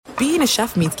being a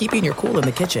chef means keeping your cool in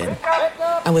the kitchen.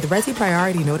 And with Resi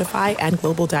Priority Notify and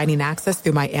Global Dining Access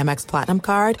through my Amex Platinum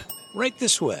card, Right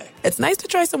this way. it's nice to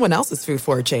try someone else's food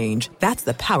for a change. That's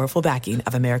the powerful backing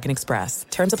of American Express.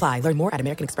 Terms apply. Learn more at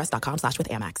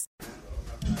americanexpress.com/withAmex.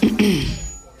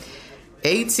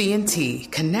 AT&T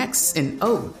connects an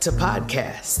ode to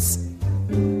podcasts.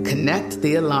 Connect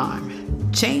the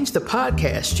alarm. Change the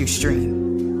podcast you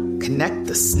stream. Connect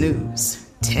the snooze.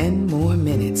 10 more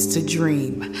minutes to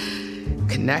dream.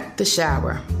 Connect the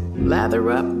shower. Lather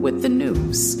up with the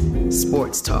news.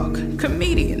 Sports talk,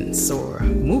 comedians, or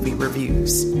movie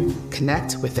reviews.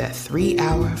 Connect with that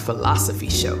 3-hour philosophy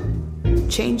show.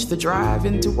 Change the drive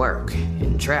into work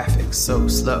in traffic so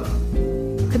slow.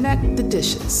 Connect the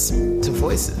dishes to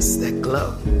voices that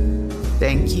glow.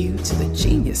 Thank you to the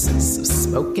geniuses of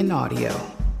spoken audio.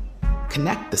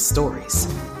 Connect the stories.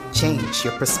 Change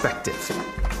your perspective.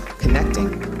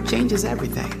 Connecting changes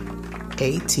everything.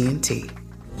 AT&T.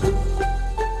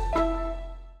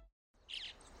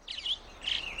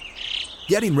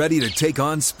 Getting ready to take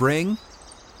on spring?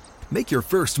 Make your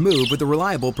first move with the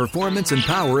reliable performance and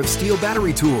power of Steel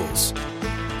battery tools.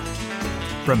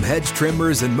 From hedge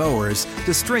trimmers and mowers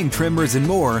to string trimmers and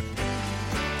more,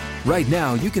 right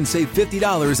now you can save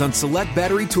 $50 on select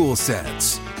battery tool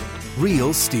sets.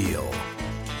 Real Steel.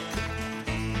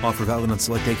 Offer valid on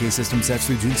select AK system sets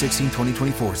through June 16,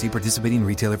 2024. See participating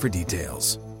retailer for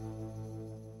details.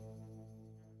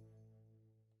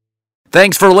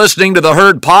 Thanks for listening to the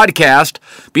Herd Podcast.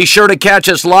 Be sure to catch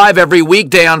us live every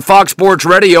weekday on Fox Sports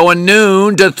Radio at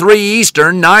noon to 3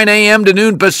 Eastern, 9 a.m. to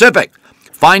noon Pacific.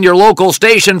 Find your local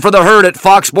station for the Herd at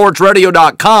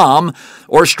foxsportsradio.com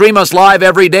or stream us live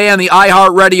every day on the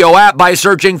iHeartRadio app by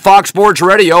searching Fox Sports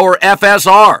Radio or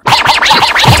FSR. Now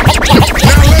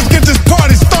let's get this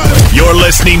party started. You're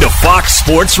listening to Fox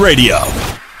Sports Radio.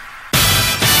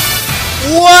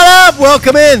 What up?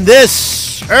 Welcome in. This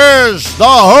is the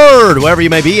Herd, wherever you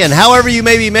may be and however you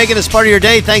may be making this part of your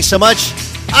day. Thanks so much.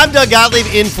 I'm Doug Gottlieb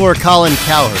in for Colin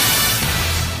Cowherd.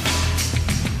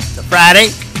 It's a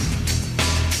Friday.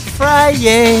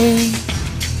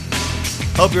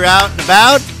 Hope you're out and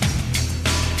about.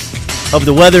 Hope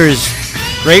the weather is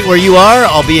great where you are,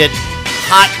 albeit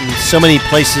hot in so many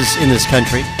places in this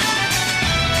country.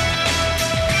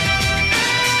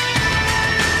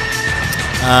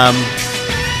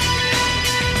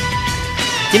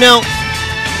 You know,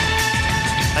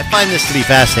 I find this to be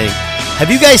fascinating. Have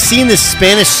you guys seen this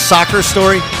Spanish soccer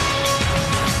story?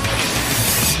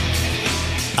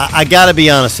 I got to be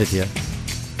honest with you,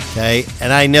 okay?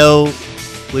 And I know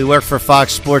we work for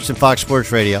Fox Sports and Fox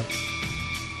Sports Radio,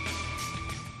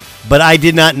 but I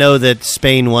did not know that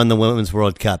Spain won the Women's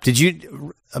World Cup. Did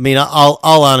you? I mean, all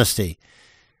honesty,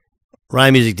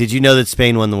 Ryan Music, did you know that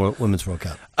Spain won the Women's World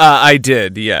Cup? I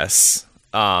did, yes.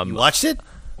 You watched it?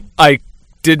 I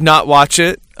did not watch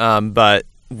it, but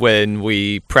when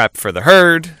we prep for the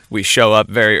Herd, we show up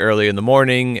very early in the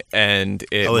morning, and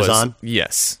it was on?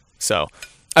 Yes. So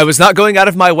I was not going out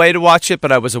of my way to watch it,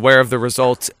 but I was aware of the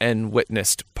results and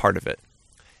witnessed part of it.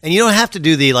 And you don't have to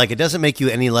do it doesn't make you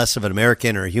any less of an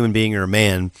American or a human being or a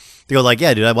man. They go like,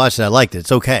 yeah, dude, I watched it. I liked it.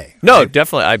 It's okay. No,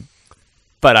 definitely.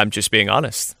 But I'm just being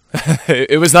honest.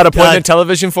 It was not appointment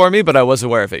television for me, but I was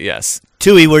aware of it, yes.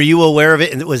 Tui, were you aware of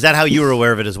it? And was that how you were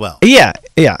aware of it as well? Yeah.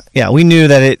 We knew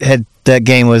that that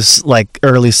game was like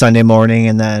early Sunday morning,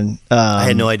 and then I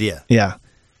had no idea. Yeah.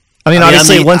 I mean,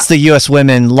 obviously, once the U.S.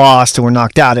 women lost and were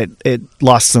knocked out, it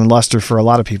lost some luster for a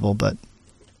lot of people. But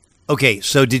okay,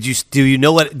 so do you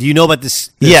know about this?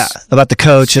 Yeah, about the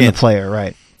coach and the player,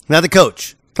 right? Now the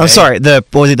coach. Okay. I'm sorry, the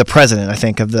president, I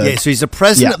think, of the... Yeah, so he's the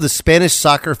president of the Spanish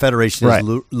Soccer Federation, right.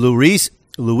 Luis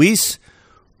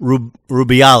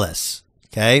Rubiales,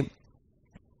 okay?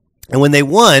 And when they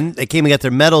won, they came and got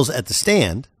their medals at the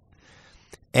stand,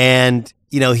 and,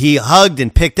 he hugged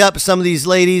and picked up some of these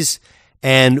ladies,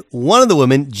 and one of the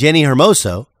women, Jenny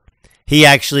Hermoso, he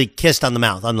actually kissed on the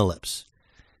mouth, on the lips.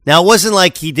 Now, it wasn't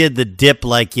like he did the dip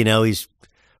like, he's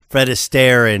Fred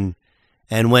Astaire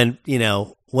and went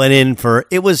in for,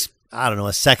 it was, I don't know,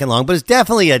 a second long, but it's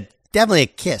definitely a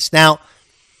kiss. Now,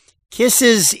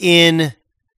 kisses in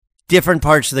different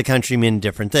parts of the country mean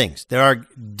different things. There are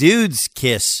dudes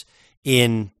kiss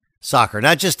in soccer,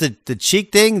 not just the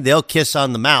cheek thing. They'll kiss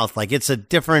on the mouth. Like, it's a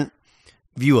different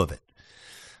view of it.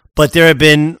 But there have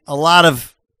been a lot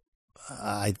of,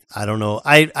 I don't know.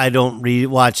 I don't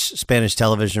watch Spanish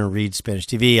television or read Spanish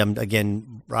TV. I'm,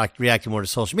 again, reacting more to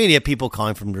social media. People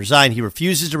calling for him to resign. He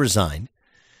refuses to resign.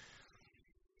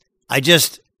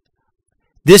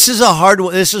 This is a hard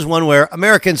one. This is one where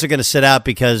Americans are going to sit out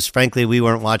because, frankly, we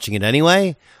weren't watching it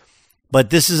anyway. But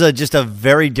this is just a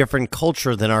very different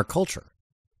culture than our culture.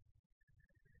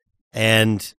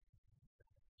 And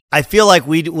I feel like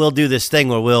we'll do this thing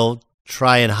where we'll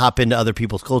try and hop into other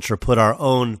people's culture, put our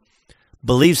own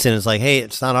beliefs in. It's like, hey,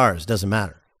 it's not ours. It doesn't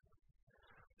matter.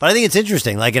 But I think it's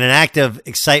interesting. Like in an act of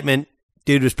excitement,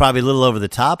 dude was probably a little over the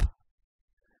top.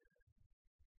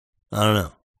 I don't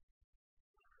know.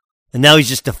 And now he's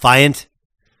just defiant.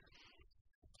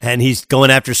 And he's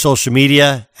going after social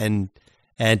media and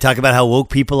talk about how woke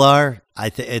people are. I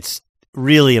think it's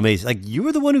really amazing. Like, you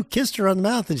were the one who kissed her on the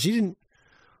mouth, and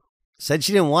said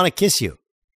she didn't want to kiss you.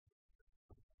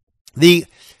 The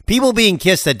people being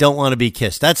kissed that don't want to be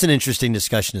kissed, that's an interesting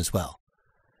discussion as well.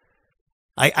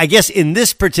 I guess in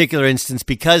this particular instance,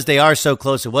 because they are so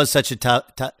close, it was such a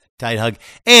tight hug,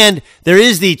 and there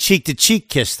is the cheek-to-cheek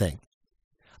kiss thing.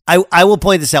 I will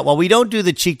point this out. While we don't do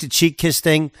the cheek-to-cheek kiss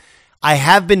thing, I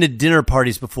have been to dinner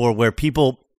parties before where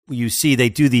people, you see, they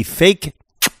do the fake.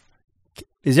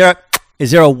 Is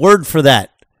there a word for that?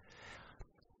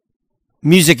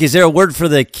 Music, is there a word for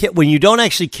when you don't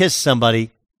actually kiss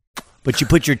somebody, but you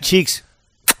put your cheeks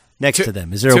next to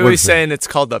them? Is there a word for that? Saying it's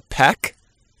called a peck?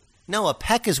 No, a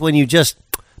peck is when you just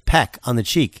peck on the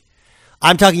cheek.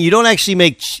 I'm talking, you don't actually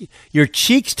make your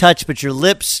cheeks touch, but your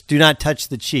lips do not touch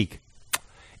the cheek.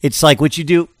 It's like what you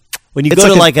do when you go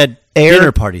to like a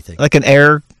dinner party thing. Like an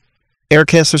air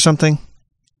kiss or something?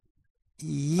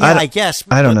 Yeah, I guess.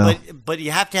 I don't know. But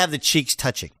you have to have the cheeks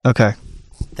touching. Okay.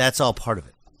 That's all part of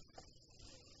it.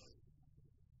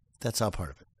 That's all part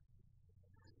of it.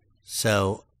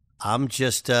 So I'm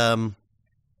just, I'm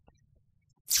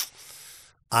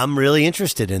really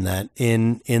interested in that,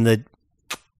 in the,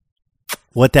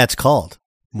 what that's called,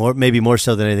 maybe more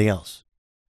so than anything else.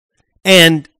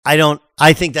 And I don't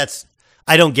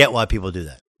get why people do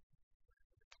that.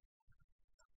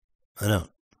 I don't.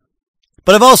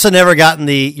 But I've also never gotten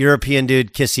the European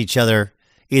dude kiss each other,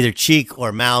 either cheek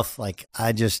or mouth.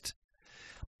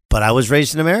 But I was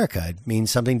raised in America. It means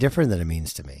something different than it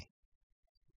means to me.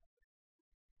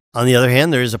 On the other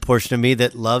hand, there is a portion of me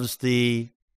that loves the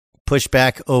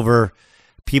pushback over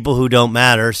people who don't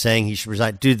matter saying he should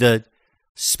resign. Do the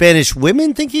Spanish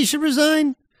women think he should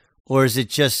resign? Or is it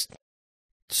just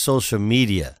social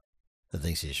media that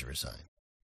thinks he should resign?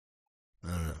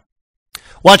 I don't know.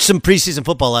 Watched some preseason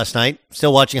football last night.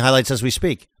 Still watching highlights as we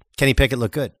speak. Kenny Pickett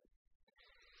looked good.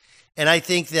 And I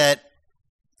think that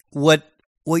what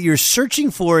you're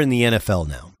searching for in the NFL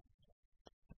now,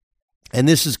 and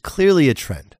this is clearly a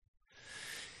trend,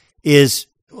 is,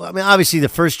 obviously the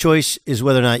first choice is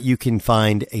whether or not you can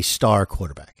find a star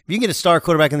quarterback. If you can get a star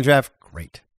quarterback in the draft,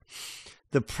 great.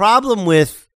 The problem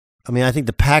with, I think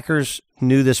the Packers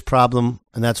knew this problem,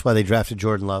 and that's why they drafted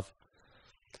Jordan Love.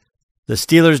 The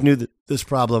Steelers knew this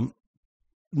problem,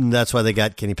 and that's why they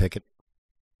got Kenny Pickett,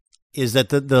 is that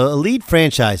the elite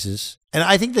franchises, and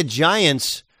I think the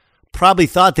Giants probably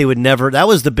thought they would never, that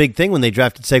was the big thing when they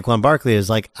drafted Saquon Barkley, is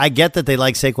like, I get that they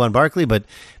like Saquon Barkley, but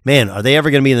man, are they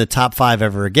ever going to be in the top 5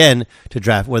 ever again to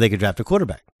draft, where they could draft a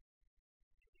quarterback?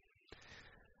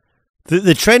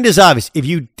 The trend is obvious. If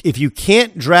you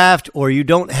can't draft or you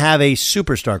don't have a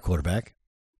superstar quarterback,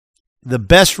 the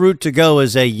best route to go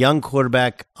is a young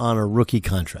quarterback on a rookie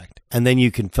contract, and then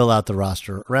you can fill out the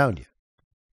roster around you.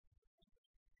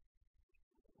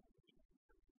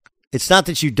 It's not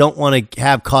that you don't want to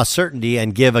have cost certainty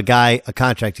and give a guy a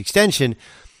contract extension,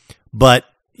 but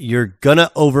you're going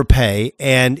to overpay.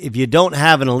 And if you don't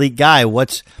have an elite guy,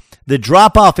 the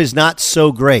drop-off is not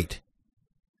so great.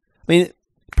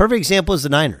 Perfect example is the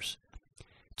Niners.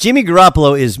 Jimmy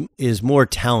Garoppolo is more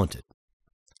talented.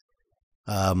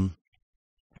 In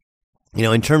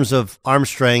terms of arm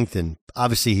strength, and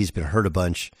obviously he's been hurt a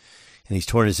bunch and he's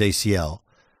torn his ACL.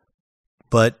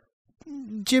 But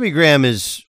Jimmy Graham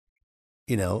is,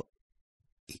 Jimmy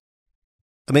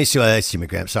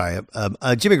Graham, sorry.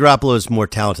 Jimmy Garoppolo is more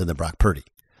talented than Brock Purdy.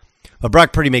 But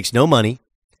Brock Purdy makes no money.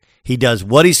 He does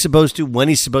what he's supposed to, when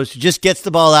he's supposed to, just gets the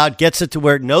ball out, gets it to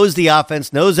where it knows the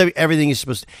offense, knows everything he's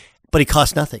supposed to, but he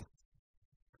costs nothing.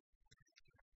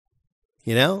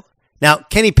 Now,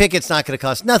 Kenny Pickett's not going to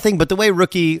cost nothing, but the way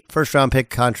rookie first-round pick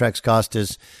contracts cost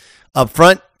is up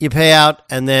front, you pay out,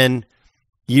 and then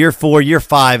year 4, year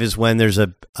 5 is when there's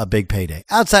a big payday.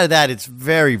 Outside of that, it's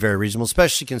very, very reasonable,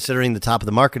 especially considering the top of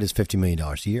the market is $50 million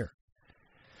a year.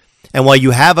 And while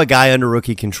you have a guy under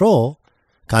rookie control,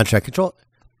 contract control,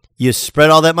 you spread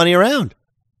all that money around.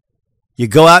 You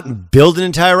go out and build an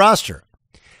entire roster.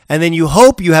 And then you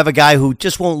hope you have a guy who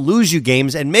just won't lose you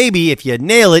games. And maybe if you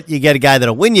nail it, you get a guy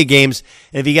that'll win you games.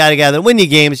 And if you got a guy that'll win you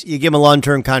games, you give him a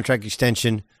long-term contract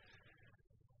extension.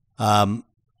 And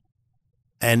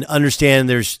understand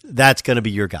that's going to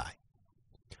be your guy.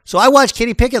 So I watched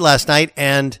Kenny Pickett last night,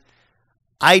 and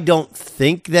I don't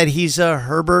think that he's a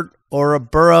Herbert or a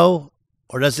Burrow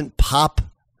or doesn't pop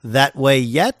that way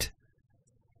yet.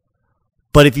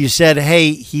 But if you said,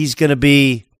 hey, he's going to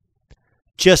be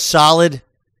just solid,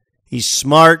 he's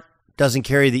smart, doesn't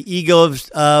carry the ego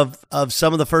of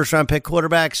some of the first-round pick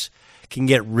quarterbacks, can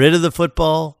get rid of the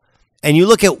football, and you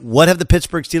look at what have the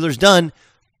Pittsburgh Steelers done,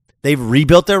 they've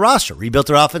rebuilt their roster, rebuilt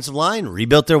their offensive line,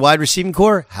 rebuilt their wide receiving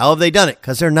core. How have they done it?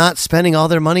 Because they're not spending all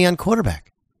their money on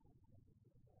quarterback.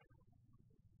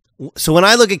 So when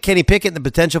I look at Kenny Pickett and the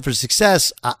potential for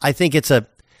success, I think it's like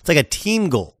a team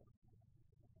goal.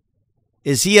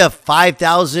 Is he a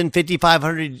 5,000,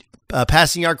 5,500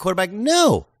 passing yard quarterback?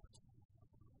 No.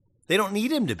 They don't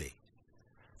need him to be.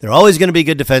 They're always going to be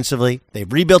good defensively.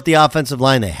 They've rebuilt the offensive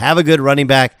line. They have a good running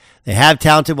back. They have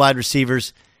talented wide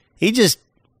receivers. He just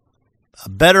a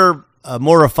better, a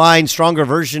more refined, stronger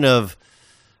version of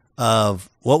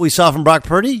what we saw from Brock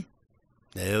Purdy.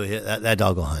 That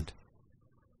dog will hunt.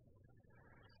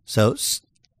 So,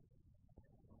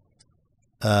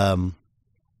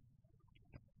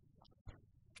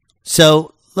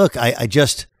 look, I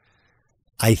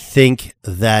think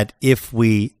that if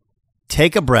we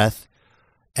take a breath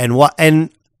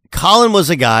and Colin was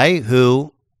a guy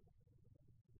who,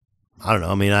 I don't know.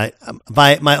 I mean,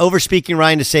 by my overspeaking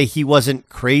Ryan to say he wasn't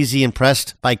crazy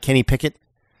impressed by Kenny Pickett.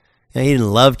 He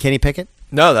didn't love Kenny Pickett.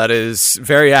 No, that is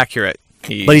very accurate.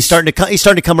 But he's starting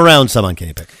to come around some on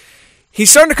Kenny Pickett. He's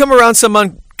starting to come around some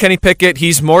on Kenny Pickett.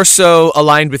 He's more so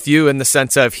aligned with you in the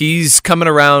sense of he's coming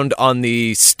around on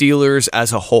the Steelers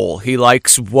as a whole. He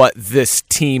likes what this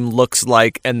team looks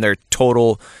like and their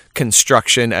total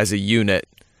construction as a unit.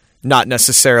 Not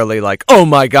necessarily like, oh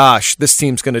my gosh, this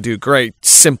team's going to do great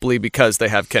simply because they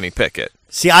have Kenny Pickett.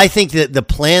 See, I think that the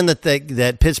plan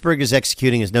that Pittsburgh is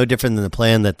executing is no different than the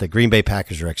plan that the Green Bay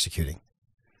Packers are executing,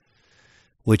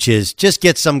 which is just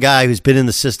get some guy who's been in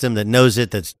the system that knows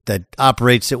it, that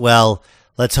operates it well.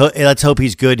 Let's hope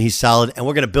he's good, he's solid, and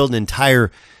we're going to build an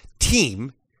entire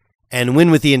team and win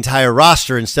with the entire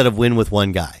roster instead of win with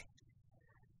one guy.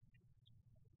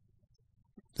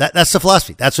 That's the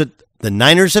philosophy. That's what the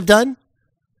Niners have done.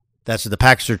 That's what the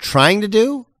Packers are trying to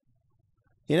do.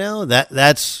 You know,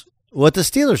 that's what the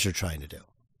Steelers are trying to do.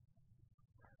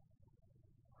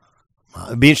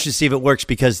 It'd be interesting to see if it works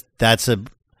because that's a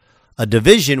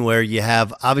division where you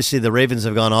have, obviously the Ravens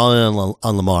have gone all in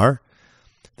on Lamar.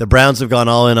 The Browns have gone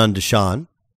all in on Deshaun.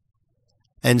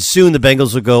 And soon the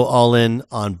Bengals will go all in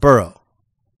on Burrow.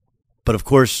 But of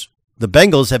course, the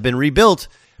Bengals have been rebuilt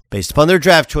based upon their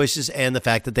draft choices and the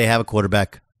fact that they have a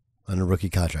quarterback on a rookie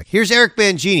contract. Here's Eric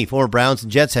Mangini, former Browns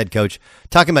and Jets head coach,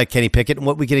 talking about Kenny Pickett and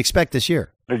what we can expect this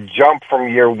year. The jump from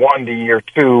year one to year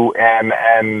two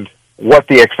and what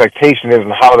the expectation is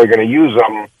and how they're going to use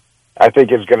them, I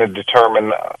think is going to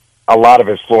determine a lot of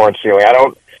his floor and ceiling.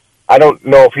 I don't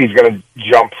know if he's going to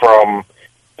jump from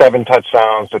 7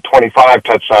 touchdowns to 25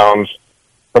 touchdowns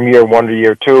from year one to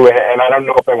year two, and I don't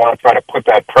know if they want to try to put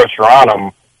that pressure on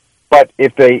him. But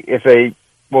if they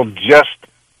will just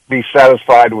be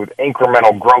satisfied with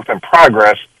incremental growth and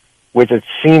progress, which it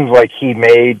seems like he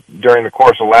made during the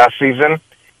course of last season,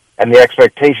 and the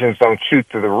expectations don't shoot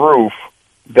through the roof,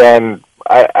 then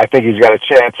I think he's got a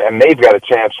chance, and they've got a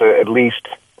chance to at least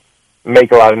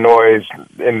make a lot of noise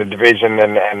in the division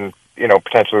and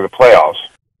potentially the playoffs.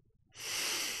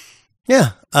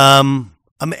 Yeah.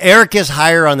 Eric is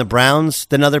higher on the Browns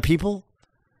than other people.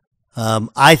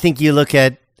 I think you look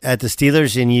at the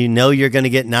Steelers and you know you're going to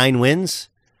get 9 wins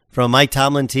from a Mike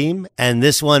Tomlin team, and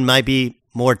this one might be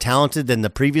more talented than the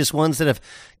previous ones that have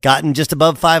gotten just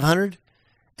above 500.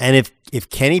 And if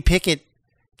Kenny Pickett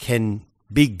can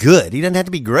be good, he doesn't have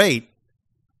to be great,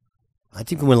 I think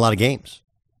he can win a lot of games.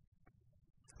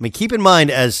 I mean, keep in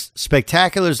mind, as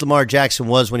spectacular as Lamar Jackson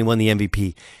was when he won the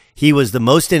MVP, he was the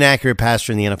most inaccurate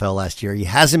passer in the NFL last year. He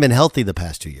hasn't been healthy the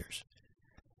past 2 years.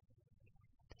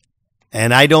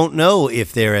 And I don't know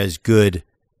if they're as good.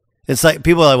 It's like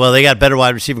people are like, well, they got better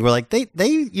wide receiving core. Like they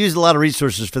used a lot of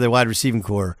resources for their wide receiving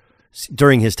core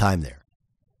during his time there.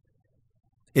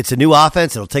 It's a new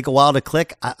offense. It'll take a while to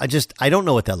click. I don't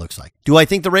know what that looks like. Do I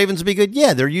think the Ravens will be good?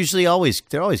 Yeah, they're always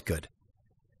good.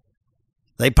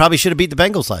 They probably should have beat the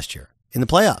Bengals last year in the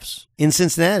playoffs in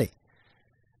Cincinnati.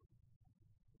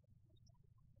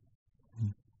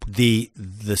 The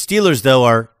Steelers,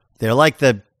 though, they're like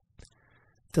the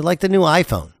new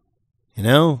iPhone, you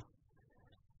know?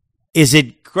 Is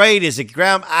it great? Is it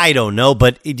ground? I don't know,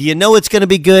 but do you know it's going to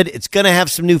be good? It's going to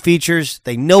have some new features.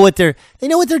 They know what they're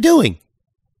doing.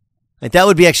 Like that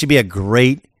would actually be a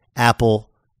great Apple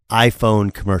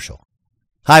iPhone commercial.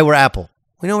 Hi, we're Apple.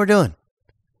 We know what we're doing.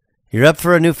 You're up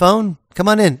for a new phone? Come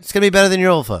on in. It's going to be better than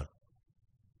your old phone.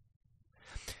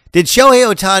 Did Shohei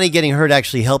Ohtani getting hurt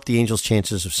actually help the Angels'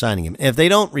 chances of signing him? And if they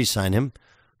don't re-sign him,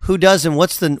 who does, and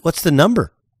what's the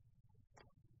number?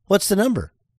 What's the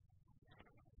number?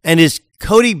 And is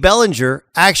Cody Bellinger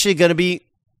actually going to be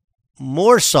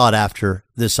more sought after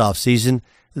this offseason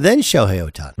than Shohei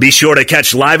Ohtani? Be sure to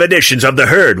catch live editions of The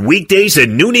Herd weekdays at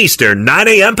noon Eastern, 9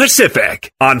 a.m.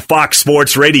 Pacific on Fox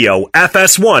Sports Radio,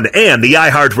 FS1, and the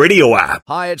iHeartRadio app.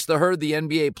 Hi, it's The Herd. The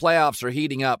NBA playoffs are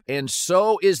heating up, and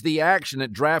so is the action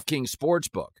at DraftKings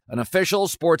Sportsbook, an official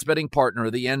sports betting partner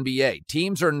of the NBA.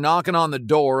 Teams are knocking on the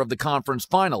door of the conference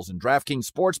finals, and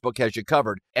DraftKings Sportsbook has you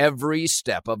covered every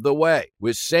step of the way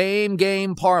with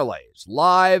same-game parlays,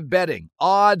 live betting,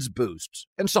 odds boosts,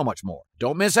 and so much more.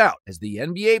 Don't miss out as the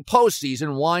NBA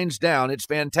postseason winds down. It's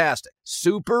fantastic.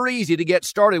 Super easy to get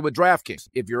started with DraftKings.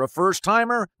 If you're a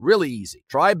first-timer, really easy.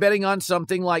 Try betting on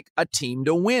something like a team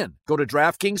to win. Go to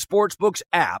DraftKings Sportsbook's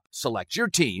app, select your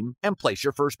team, and place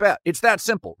your first bet. It's that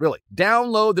simple, really.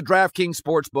 Download the DraftKings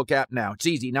Sportsbook app now. It's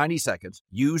easy, 90 seconds.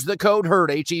 Use the code HERD,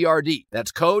 H-E-R-D.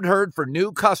 That's code HERD for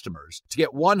new customers to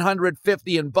get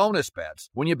 $150 in bonus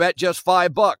bets when you bet just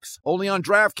 $5. Only on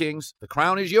DraftKings. The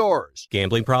crown is yours.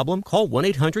 Gambling problem? Call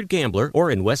 1-800-GAMBLER,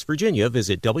 or in West Virginia,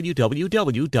 visit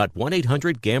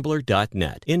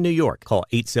www.1800gambler.net. In New York, call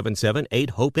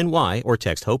 877-8-HOPE-NY or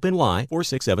text HOPE-NY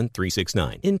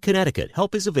 467-369. In Connecticut,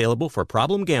 help is available for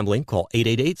problem gambling. Call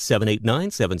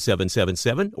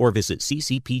 888-789-7777 or visit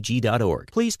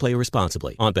ccpg.org. Please play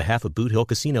responsibly. On behalf of Boot Hill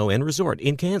Casino and Resort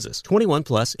in Kansas, 21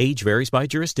 plus, age varies by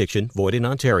jurisdiction, void in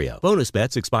Ontario. Bonus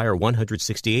bets expire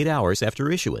 168 hours after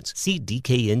issuance. See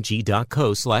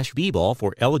dkng.co/bball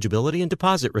for eligibility and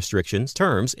deposit restrictions,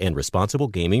 terms, and responsible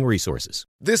gaming resources.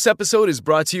 This episode is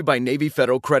brought to you by Navy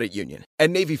Federal Credit Union.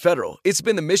 At Navy Federal, it's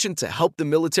been the mission to help the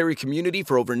military community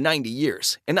for over 90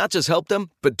 years. And not just help them,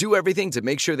 but do everything to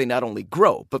make sure they not only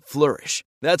grow, but flourish.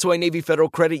 That's why Navy Federal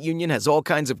Credit Union has all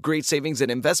kinds of great savings and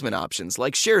investment options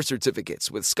like share certificates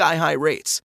with sky-high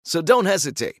rates. So don't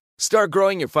hesitate. Start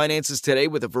growing your finances today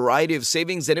with a variety of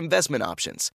savings and investment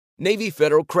options. Navy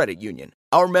Federal Credit Union.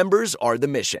 Our members are the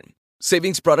mission.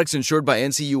 Savings products insured by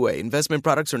NCUA. Investment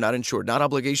products are not insured, not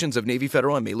obligations of Navy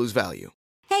Federal and may lose value.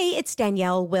 Hey, it's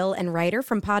Danielle, Will, and Ryder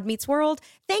from Pod Meets World.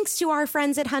 Thanks to our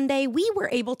friends at Hyundai, we were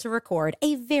able to record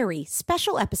a very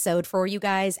special episode for you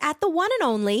guys at the one and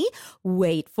only,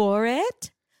 wait for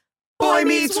it, Boy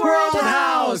Meets World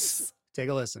House. Take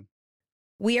a listen.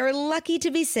 We are lucky to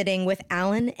be sitting with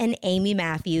Alan and Amy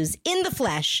Matthews in the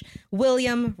flesh,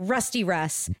 William, Rusty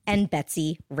Russ, and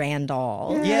Betsy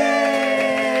Randall. Yay!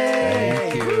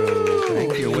 Thank you.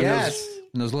 Thank you. Yes.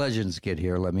 When those legends get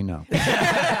here, let me know.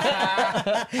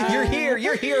 You're here.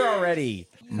 You're here already.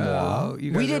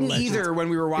 We didn't either when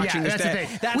we were watching this.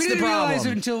 We didn't realize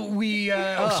it until we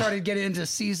started getting into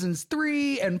seasons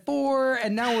 3 and 4,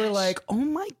 and now we're like, oh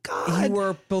my God. You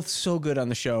were both so good on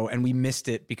the show, and we missed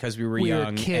it because we were young.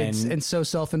 We were kids and so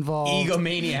self-involved.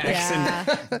 Egomaniacs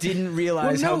and didn't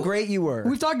realize how great you were.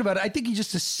 We've talked about it. I think you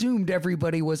just assumed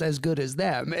everybody was as good as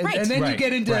them. And then you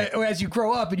get into, as you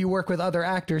grow up and you work with other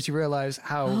actors, you realize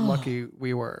how lucky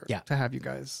we were to have you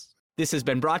guys. This has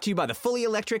been brought to you by the fully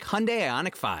electric Hyundai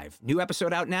Ioniq 5. New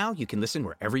episode out now. You can listen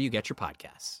wherever you get your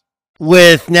podcasts.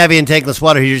 With Navien tankless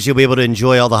water heaters, you'll be able to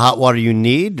enjoy all the hot water you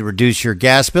need to reduce your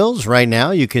gas bills. Right now,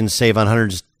 you can save on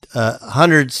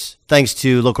hundreds thanks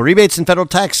to local rebates and federal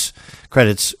tax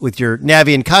credits with your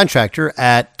Navien contractor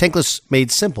at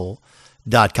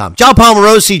tanklessmadesimple.com. John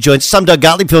Palmerosi joins some Doug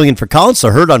Gottlieb filling in for Collins. So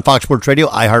heard on Fox Sports Radio,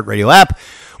 iHeartRadio app.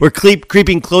 We're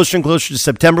creeping closer and closer to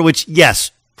September, which,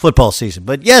 yes, football season.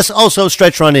 But yes, also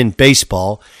stretch run in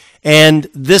baseball. And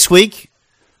this week,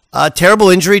 a terrible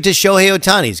injury to Shohei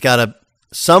Ohtani. He's got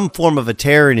some form of a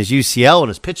tear in his UCL and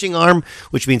his pitching arm,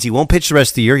 which means he won't pitch the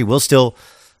rest of the year. He will still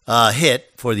hit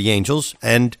for the Angels.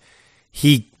 And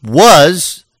he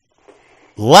was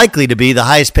likely to be the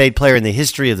highest paid player in the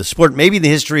history of the sport, maybe in the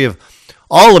history of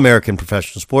all American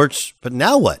professional sports. But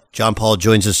now what? John Paul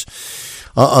joins us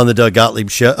on the Doug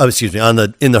Gottlieb show.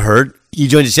 In the Herd. He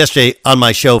joined us yesterday on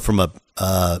my show from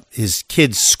his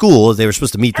kids' school. They were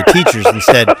supposed to meet the teachers.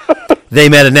 Instead, they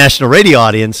met a national radio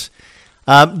audience.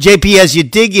 JP, as you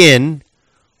dig in,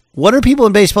 what are people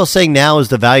in baseball saying now is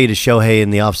the value to Shohei in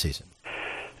the offseason?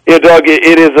 Yeah, Doug,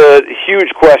 it is a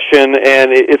huge question,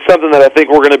 and it's something that I think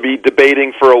we're going to be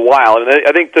debating for a while. And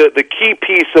I think the key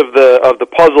piece of the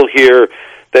puzzle here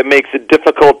that makes it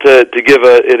difficult to give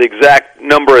an exact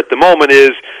number at the moment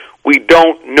is we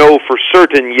don't know for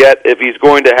certain yet if he's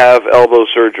going to have elbow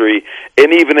surgery,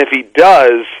 and even if he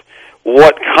does,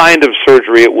 what kind of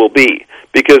surgery it will be.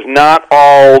 Because not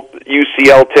all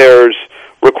UCL tears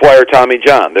require Tommy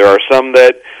John. There are some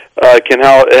that can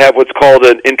have what's called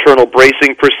an internal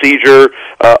bracing procedure,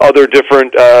 other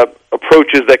different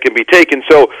approaches that can be taken.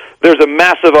 So there's a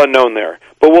massive unknown there.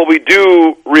 But what we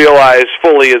do realize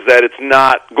fully is that it's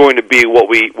not going to be what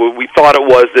we thought it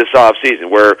was this offseason,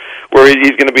 where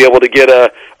he's going to be able to get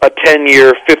a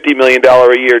 10-year, $50 million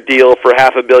a year deal for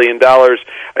 $500 million.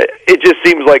 It just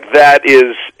seems like that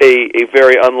is a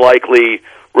very unlikely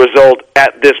result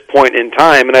at this point in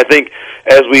time. And I think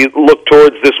as we look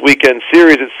towards this weekend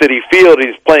series at Citi Field,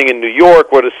 he's playing in New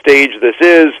York, what a stage this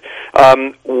is,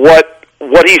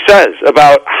 what he says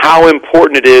about how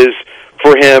important it is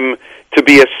for him to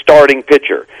be a starting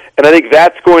pitcher. And I think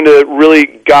that's going to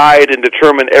really guide and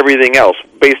determine everything else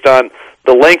based on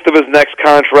the length of his next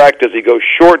contract. Does he go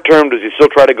short-term? Does he still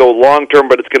try to go long-term,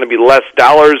 but it's going to be less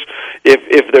dollars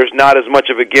if there's not as much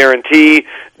of a guarantee?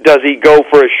 Does he go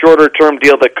for a shorter-term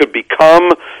deal that could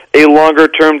become a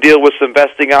longer-term deal with some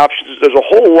vesting options? There's a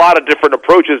whole lot of different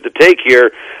approaches to take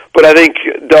here, but I think,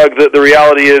 Doug, the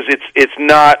reality is it's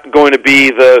not going to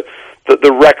be the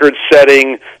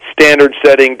record-setting,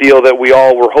 standard-setting deal that we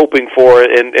all were hoping for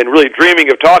and really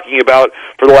dreaming of talking about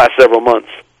for the last several months.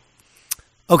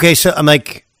 Okay, so I'm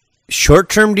like,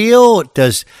 short-term deal?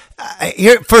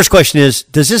 First question is,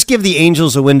 does this give the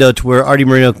Angels a window to where Artie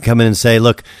Moreno can come in and say,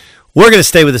 look, we're going to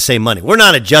stay with the same money. We're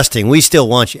not adjusting. We still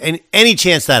want you. Any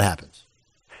chance that happens?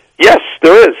 Yes,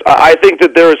 there is. I think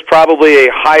that there is probably a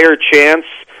higher chance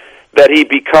that he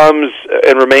becomes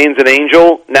and remains an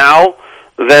Angel now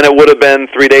than it would have been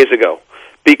 3 days ago.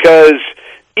 Because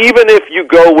even if you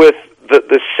go with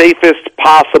the safest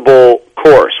possible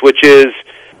course, which is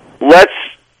let's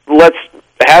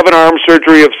have an arm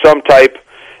surgery of some type,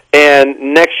 and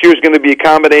next year's going to be a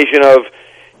combination of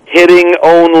hitting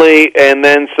only and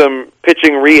then some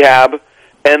pitching rehab,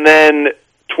 and then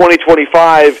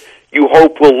 2025 you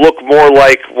hope will look more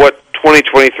like what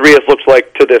 2023 has looked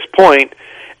like to this point,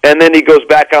 and then he goes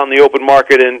back out in the open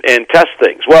market and tests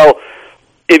things. Well,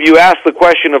 if you ask the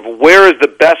question of where is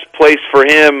the best place for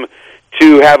him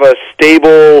to have a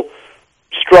stable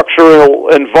structural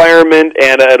environment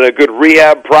and a good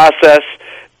rehab process,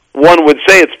 one would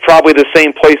say it's probably the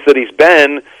same place that he's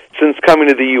been since coming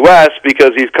to the U.S.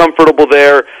 because he's comfortable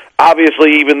there.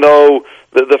 Obviously, even though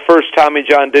the first Tommy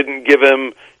John didn't give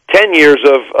him 10 years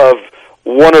of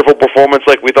wonderful performance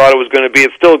like we thought it was going to be,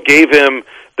 it still gave him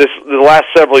the last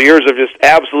several years of just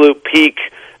absolute peak,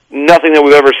 nothing that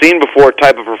we've ever seen before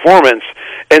type of performance.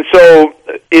 And so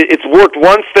it's worked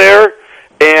once there,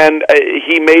 and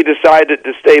he may decide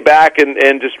to stay back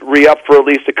and just re-up for at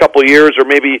least a couple years or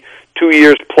maybe 2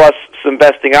 years plus some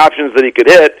vesting options that he could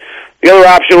hit. The other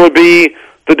option would be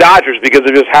the Dodgers because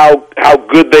of just how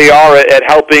good they are at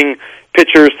helping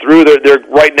pitchers through. They're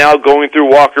right now going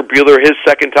through Walker Buehler, his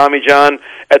second Tommy John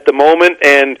at the moment,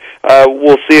 and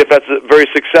we'll see if that's a very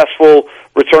successful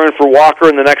return for Walker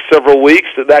in the next several weeks.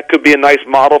 That could be a nice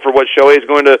model for what Shohei is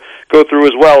going to go through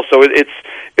as well. So it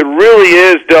really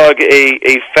is, Doug,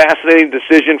 a fascinating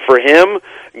decision for him,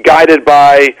 guided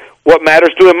by what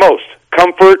matters to him most: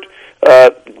 comfort,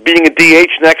 being a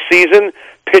DH next season,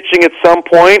 pitching at some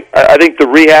point. I think the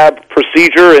rehab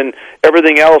procedure and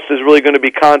everything else is really going to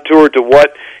be contoured to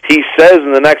what he says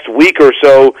in the next week or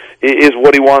so is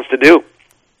what he wants to do.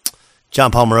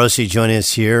 John Palmarosi joining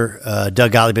us here.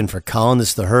 Doug Gottlieb for Colin. This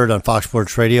is The Herd on Fox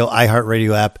Sports Radio,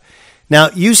 iHeartRadio app. Now,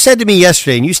 you said to me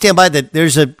yesterday, and you stand by that,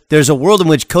 there's a world in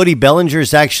which Cody Bellinger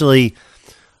is actually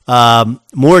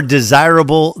more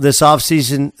desirable this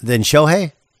offseason than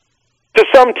Shohei? To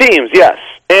some teams, yes.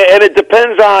 And it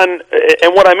depends on,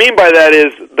 and what I mean by that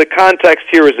is the context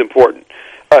here is important.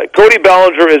 Cody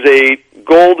Bellinger is a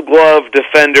Gold Glove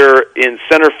defender in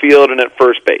center field and at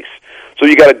first base. So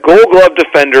you got a Gold Glove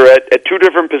defender at two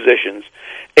different positions,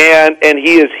 and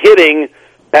he is hitting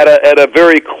at a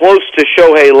very close to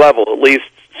Shohei level, at least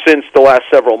since the last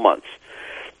several months.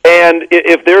 And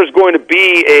if there's going to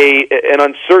be an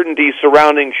uncertainty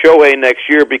surrounding Shohei next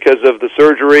year because of the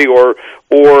surgery or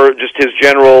just his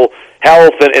general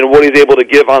health and what he's able to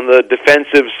give on the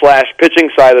defensive/pitching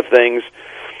side of things,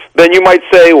 then you might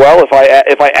say, well, if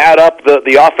I add up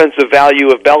the offensive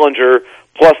value of Bellinger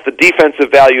plus the defensive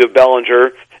value of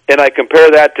Bellinger, and I compare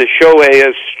that to Shohei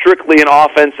as strictly an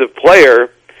offensive player,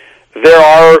 there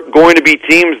are going to be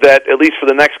teams that, at least for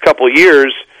the next couple of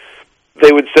years,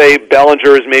 they would say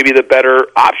Bellinger is maybe the better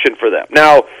option for them.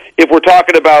 Now, if we're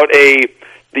talking about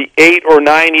the 8 or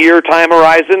 9 year time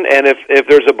horizon, and if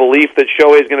there's a belief that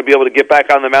Shohei is going to be able to get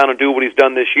back on the mound and do what he's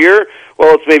done this year,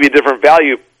 well, it's maybe a different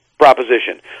value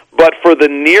proposition. But for the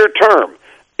near term,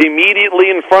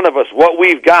 immediately in front of us, what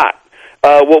we've got,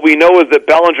 What we know is that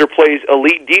Bellinger plays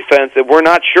elite defense, and we're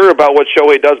not sure about what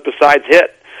Shohei does besides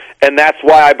hit. And that's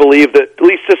why I believe that, at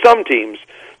least to some teams,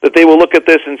 that they will look at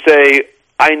this and say,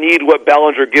 I need what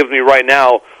Bellinger gives me right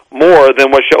now more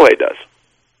than what Shohei does.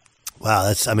 Wow,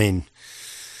 that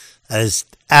is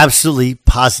absolutely,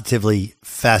 positively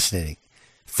fascinating.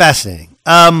 Fascinating.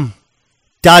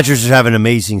 Dodgers are having an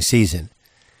amazing season.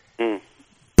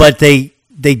 But they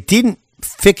didn't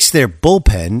fix their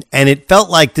bullpen, and it felt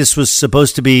like this was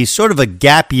supposed to be sort of a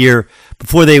gap year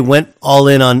before they went all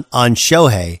in on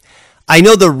Shohei. I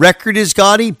know the record is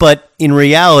gaudy, but in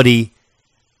reality,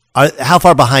 how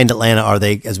far behind Atlanta are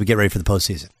they as we get ready for the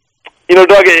postseason? You know,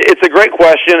 Doug, it's a great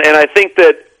question, and I think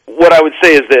that what I would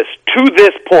say is this. To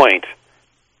this point,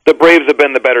 the Braves have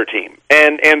been the better team,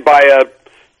 and by a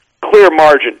clear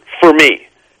margin for me.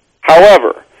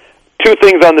 However, two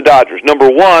things on the Dodgers. Number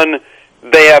one,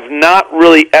 they have not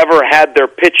really ever had their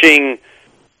pitching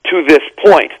to this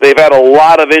point. They've had a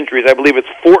lot of injuries. I believe it's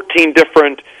 14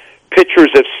 different pitchers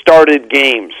have started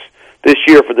games this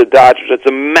year for the Dodgers. It's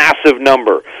a massive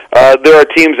number. There are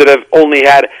teams that have only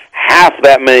had half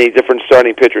that many different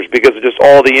starting pitchers because of just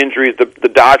all the injuries the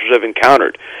Dodgers have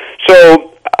encountered.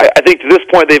 So I think to this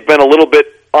point they've been a little bit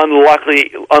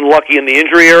unlucky in the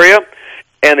injury area.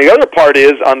 And the other part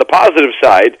is, on the positive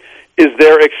side, is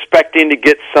they're expecting to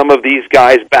get some of these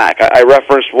guys back. I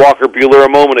referenced Walker Buehler a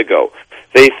moment ago.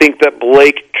 They think that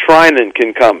Blake Trinan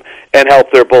can come and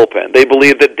help their bullpen. They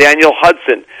believe that Daniel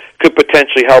Hudson could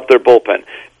potentially help their bullpen.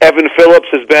 Evan Phillips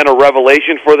has been a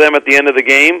revelation for them at the end of the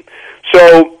game.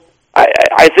 So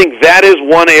I think that is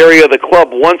one area of the club,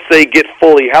 once they get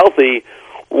fully healthy,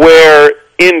 where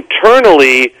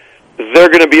internally they're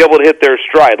going to be able to hit their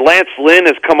stride. Lance Lynn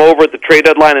has come over at the trade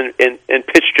deadline and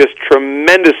pitched just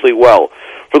tremendously well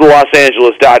for the Los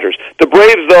Angeles Dodgers. The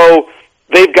Braves, though,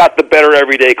 they've got the better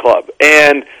everyday club,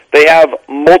 and they have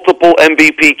multiple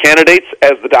MVP candidates,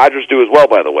 as the Dodgers do as well,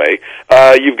 by the way.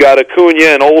 You've got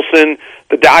Acuna and Olsen.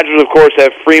 The Dodgers, of course,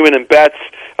 have Freeman and Betts.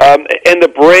 And the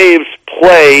Braves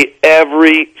play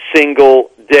every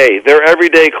single day. Their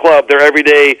everyday club, their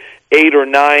everyday 8 or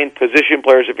 9 position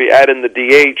players, if you add in the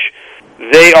DH,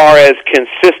 they are as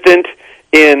consistent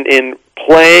in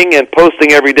playing and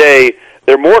posting every day.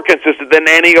 They're more consistent than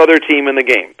any other team in the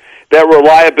game. That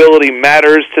reliability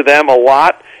matters to them a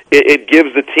lot. It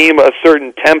gives the team a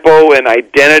certain tempo and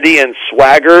identity and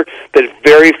swagger that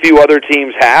very few other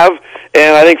teams have.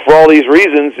 And I think for all these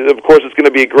reasons, of course, it's going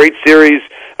to be a great series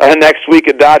next week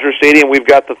at Dodger Stadium. We've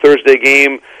got the Thursday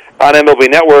game on MLB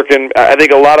Network, and I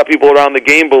think a lot of people around the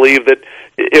game believe that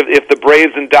if the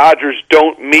Braves and Dodgers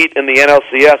don't meet in the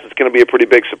NLCS, it's going to be a pretty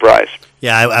big surprise.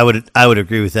 Yeah, I would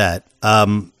agree with that.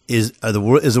 Is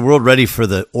the world ready for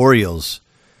the Orioles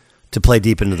to play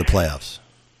deep into the playoffs?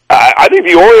 I think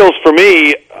the Orioles, for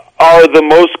me, are the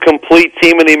most complete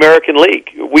team in the American League.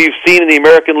 We've seen in the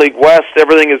American League West,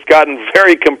 everything has gotten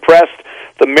very compressed.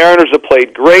 The Mariners have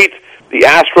played great. The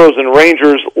Astros and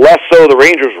Rangers, less so. The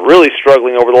Rangers really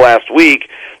struggling over the last week.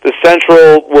 The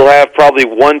Central will have probably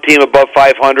one team above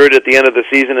 500 at the end of the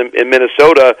season in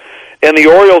Minnesota. And the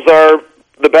Orioles are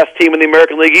the best team in the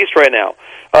American League East right now.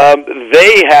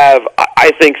 They have,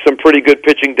 I think, some pretty good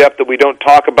pitching depth that we don't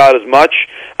talk about as much.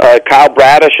 Kyle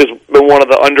Bradish has been one of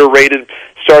the underrated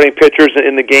starting pitchers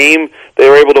in the game. They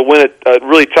were able to win a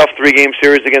really tough 3-game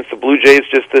series against the Blue Jays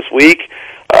just this week.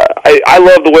 I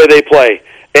love the way they play.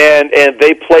 And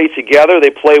they play together.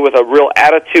 They play with a real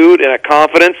attitude and a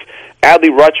confidence.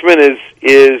 Adley Rutschman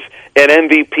is an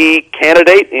MVP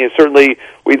candidate, and certainly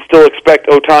we'd still expect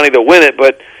Ohtani to win it.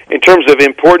 But in terms of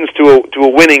importance to a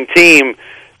winning team,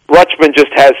 Rutschman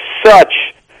just has such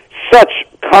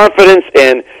confidence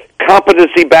and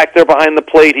competency back there behind the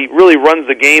plate. He really runs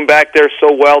the game back there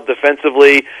so well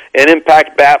defensively, an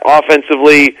impact bat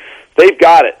offensively. They've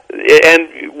got it.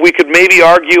 And we could maybe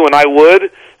argue, and I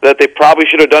would, that they probably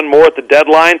should have done more at the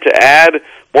deadline to add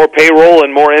more payroll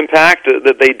and more impact,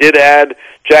 that they did add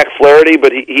Jack Flaherty,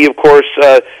 but he of course,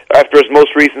 after his most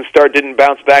recent start, didn't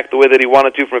bounce back the way that he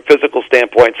wanted to from a physical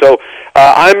standpoint. So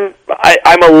I'm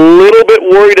a little bit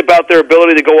worried about their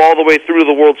ability to go all the way through to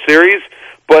the World Series,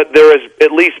 but there has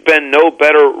at least been no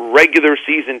better regular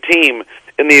season team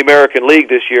in the American League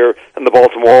this year than the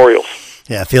Baltimore Orioles.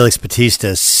 Yeah, Felix Bautista,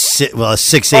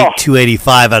 6'8",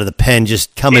 285 out of the pen,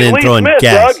 just coming in Lee throwing Smith,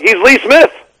 gas. Doug. He's Lee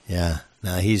Smith. Yeah,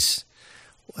 no, he's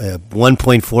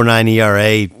 1.49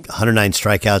 ERA, 109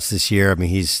 strikeouts this year. I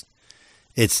mean,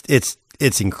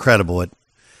 it's incredible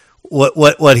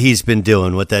what he's been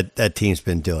doing, what that team's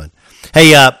been doing.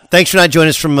 Hey, thanks for not joining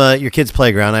us from your kids'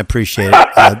 playground. I appreciate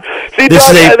it. See,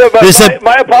 Doug,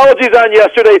 my apologies on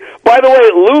yesterday. By the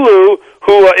way, Lulu,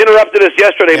 who interrupted us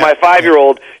yesterday, my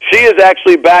 5-year-old, she is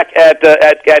actually back at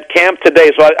camp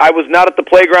today. So I was not at the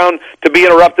playground to be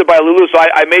interrupted by Lulu. So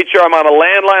I made sure I'm on a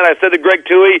landline. I said to Greg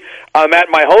Toohey, I'm at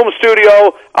my home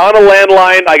studio on a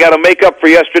landline. I got to make up for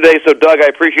yesterday. So, Doug, I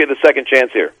appreciate the second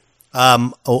chance here.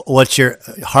 What's your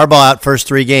Harbaugh out first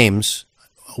 3 games?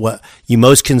 What you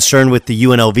most concerned with the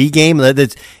UNLV game?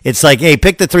 It's like, hey,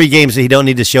 pick the 3 games that he don't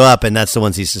need to show up, and that's the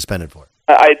ones he's suspended for.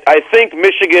 I think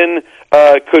Michigan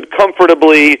could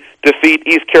comfortably defeat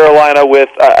East Carolina with,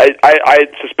 I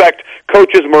suspect,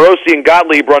 coaches Morosi and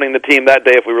Gottlieb running the team that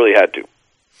day if we really had to.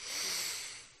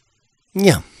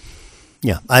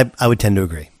 Yeah, I would tend to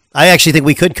agree. I actually think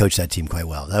we could coach that team quite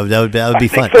well. That would be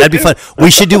fun. That'd be fun. We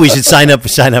should sign up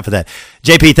for that.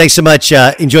 JP, thanks so much.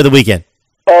 Enjoy the weekend.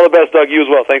 All the best, Doug. You as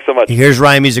well. Thanks so much. Here's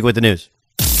Ryan Music with the news.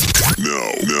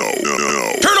 No.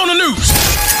 Turn on the news.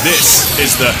 This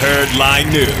is the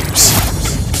Herdline News.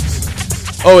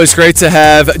 Always great to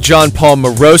have John Paul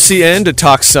Morosi in to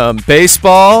talk some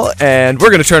baseball, and we're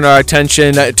going to turn our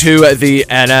attention to the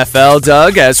NFL,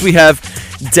 Doug, as we have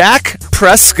Dak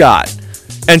Prescott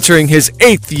entering his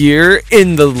 8th year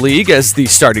in the league as the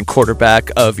starting quarterback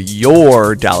of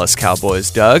your Dallas Cowboys,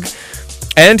 Doug.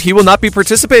 And he will not be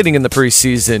participating in the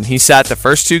preseason. He sat the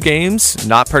first 2 games,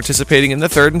 not participating in the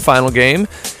third and final game.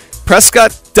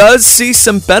 Prescott does see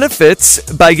some benefits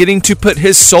by getting to put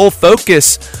his sole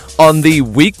focus on the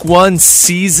Week 1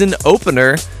 season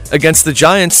opener against the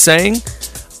Giants, saying,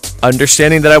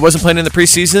 understanding that I wasn't playing in the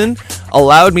preseason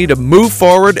allowed me to move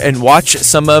forward and watch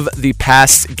some of the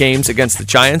past games against the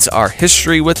Giants, our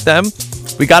history with them.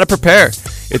 We got to prepare.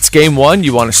 It's game 1.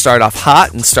 You want to start off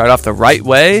hot and start off the right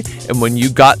way. And when you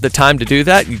got the time to do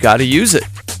that, you got to use it.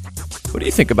 What do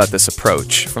you think about this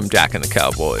approach from Dak and the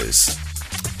Cowboys?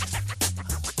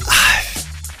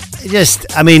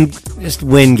 Just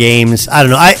win games. I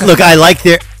don't know.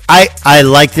 I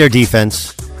like their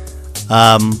defense.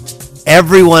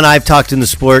 Everyone I've talked in the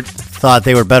sport thought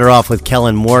they were better off with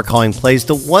Kellen Moore calling plays.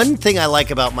 The one thing I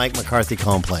like about Mike McCarthy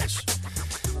calling plays,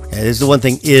 this is the one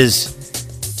thing, is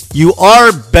you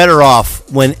are better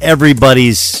off when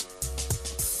everybody's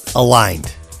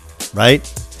aligned, right?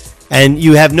 And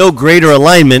you have no greater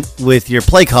alignment with your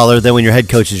play caller than when your head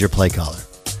coach is your play caller.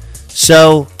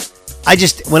 So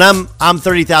when I'm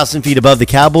 30,000 feet above the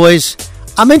Cowboys,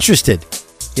 I'm interested.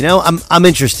 I'm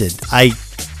interested.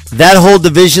 That whole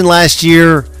division last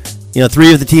year,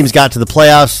 3 of the teams got to the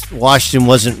playoffs. Washington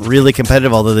wasn't really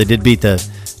competitive, although they did beat the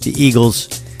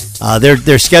Eagles.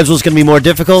 Their schedule is going to be more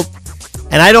difficult.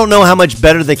 And I don't know how much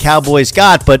better the Cowboys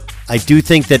got, but I do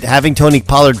think that having Tony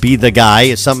Pollard be the guy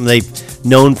is something they've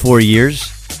known for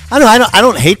years. I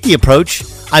don't hate the approach.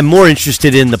 I'm more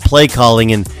interested in the play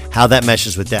calling and how that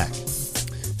meshes with Dak.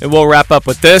 And we'll wrap up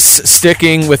with this.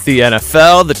 Sticking with the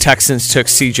NFL, the Texans took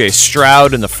C.J.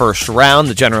 Stroud in the first round.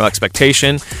 The general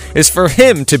expectation is for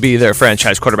him to be their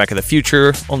franchise quarterback of the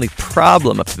future. Only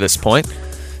problem up to this point,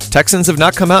 Texans have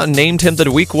not come out and named him the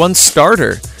Week 1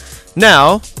 starter.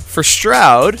 Now, for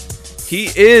Stroud, he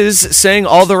is saying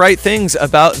all the right things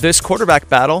about this quarterback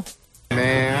battle.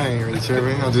 Man, I ain't really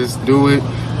tripping. I'll just do it.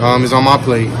 It's on my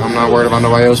plate. I'm not worried about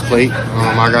nobody else's plate.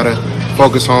 I got to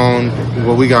focus on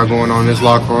what we got going on in this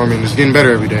locker room, and it's getting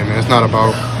better every day, man. It's not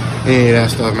about any of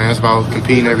that stuff, man. It's about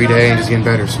competing every day and just getting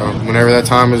better. So whenever that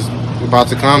time is about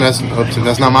to come, that's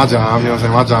not my job. You know what I'm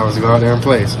saying? My job is to go out there and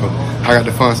play. So I got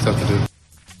the fun stuff to do.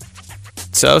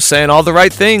 So saying all the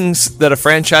right things that a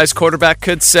franchise quarterback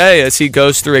could say as he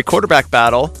goes through a quarterback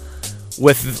battle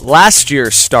with last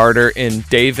year's starter in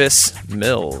Davis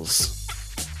Mills.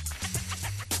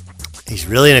 He's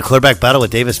really in a quarterback battle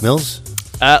with Davis Mills?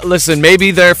 Listen, maybe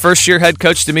their first-year head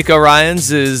coach, DeMeco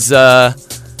Ryans, is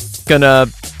going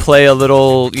to play a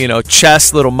little,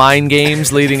 chess, little mind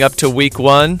games leading up to Week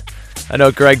 1. I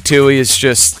know Greg Toohey is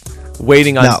just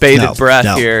waiting on bated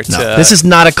breath here. This is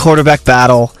not a quarterback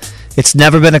battle. It's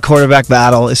never been a quarterback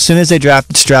battle. As soon as they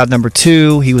drafted Stroud number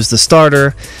 2, he was the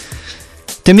starter.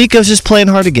 DeMeco's just playing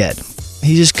hard to get.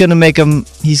 He's just going to make him.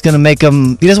 He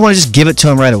doesn't want to just give it to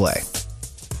him right away.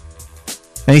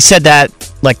 And he said that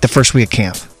like the first week of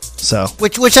camp. So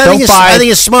which I think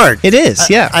is smart. It is,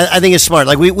 yeah. I think it's smart.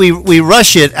 Like we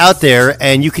rush it out there,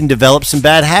 and you can develop some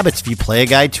bad habits if you play a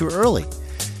guy too early,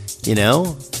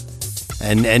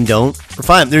 and don't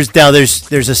refine him.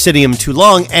 There's a sitting him too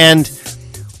long. And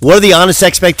what are the honest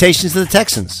expectations of the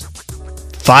Texans?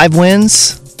 5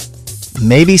 wins,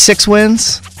 maybe 6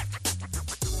 wins.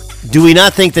 Do we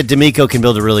not think that DeMeco can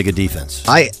build a really good defense?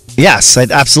 Yes,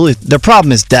 absolutely. Their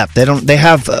problem is depth. They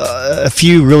have a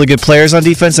few really good players on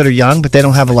defense that are young, but they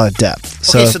don't have a lot of depth.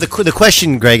 So the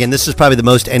question, Greg, and this is probably the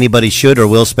most anybody should or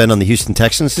will spend on the Houston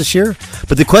Texans this year,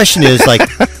 but the question is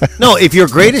no, if your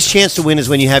greatest chance to win is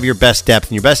when you have your best depth,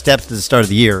 and your best depth at the start of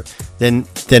the year, then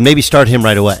maybe start him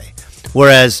right away.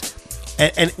 Whereas,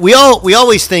 and we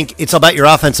always think it's about your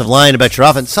offensive line, about your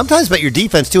offense, sometimes about your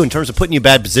defense too, in terms of putting you in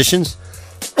bad positions.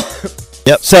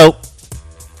 Yep. So,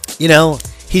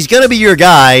 he's going to be your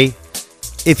guy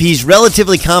if he's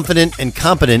relatively confident and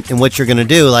competent in what you're going to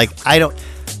do.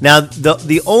 Now,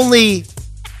 the only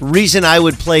reason I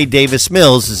would play Davis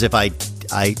Mills is if I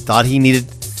thought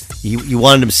you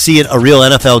wanted him to see a real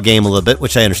NFL game a little bit,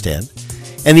 which I understand.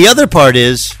 And the other part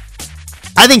is,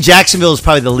 I think Jacksonville is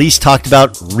probably the least talked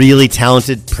about, really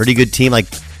talented, pretty good team.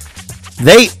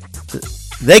 They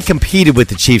competed with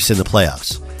the Chiefs in the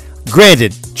playoffs.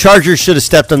 Granted, Chargers should have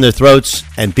stepped on their throats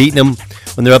and beaten them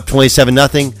when they're up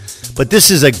 27-0. But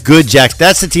this is a good Jacks.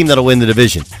 That's the team that'll win the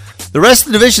division. The rest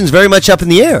of the division is very much up in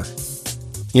the air.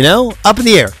 Up in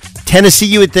the air. Tennessee,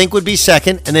 you would think, would be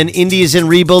second, and then Indy is in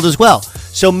rebuild as well.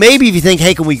 So maybe if you think,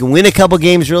 hey, we can win a couple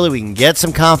games, really, we can get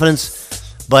some confidence.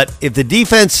 But if the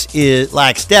defense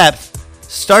lacks depth,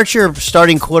 start your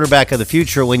starting quarterback of the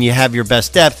future when you have your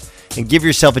best depth and give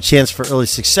yourself a chance for early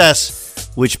success,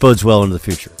 which bodes well into the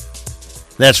future.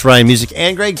 That's Ryan Music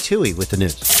and Greg Toohey with the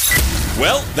news.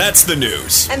 Well, that's the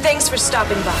news. And thanks for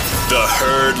stopping by. The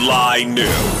Herd Lie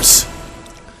News.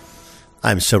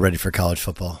 I'm so ready for college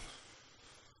football.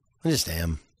 I just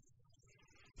am.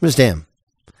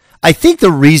 I think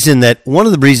one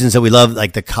of the reasons that we love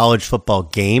the college football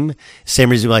game, same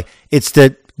reason it's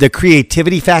the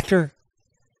creativity factor.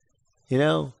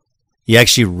 You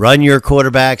actually run your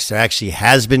quarterbacks. There actually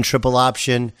has been triple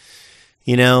option.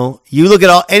 You look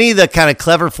at any of the kind of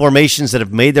clever formations that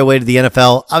have made their way to the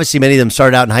NFL. Obviously, many of them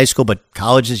started out in high school, but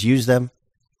colleges use them.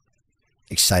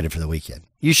 Excited for the weekend.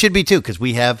 You should be too, because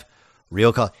we have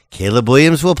real college. Caleb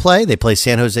Williams will play. They play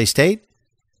San Jose State.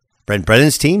 Brent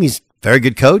Brennan's team. He's a very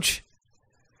good coach.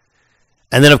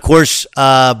 And then, of course,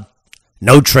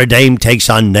 Notre Dame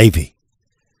takes on Navy.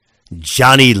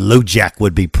 Johnny Lujak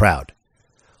would be proud.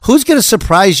 Who's going to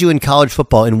surprise you in college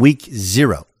football in week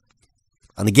 0?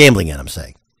 On the gambling end, I'm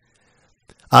saying.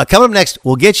 Coming up next,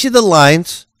 we'll get you the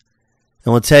lines,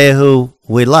 and we'll tell you who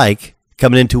we like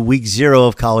coming into week 0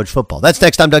 of college football. That's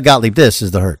next. I'm Doug Gottlieb. This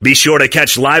is The Herd. Be sure to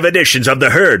catch live editions of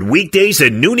The Herd weekdays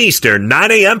at noon Eastern,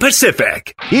 9 a.m.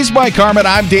 Pacific. He's Mike Harmon.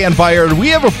 I'm Dan Byard. We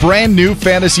have a brand new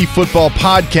fantasy football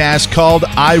podcast called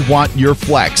I Want Your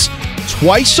Flex.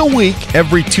 Twice a week,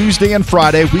 every Tuesday and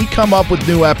Friday, we come up with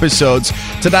new episodes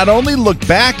to not only look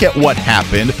back at what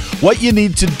happened, what you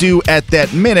need to do at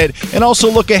that minute, and also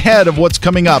look ahead of what's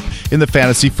coming up in the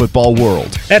fantasy football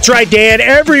world. That's right, Dan.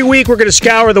 Every week we're going to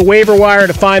scour the waiver wire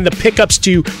to find the pickups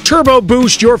to turbo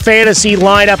boost your fantasy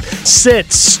lineup,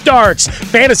 sits, starts,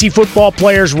 fantasy football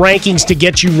players' rankings to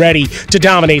get you ready to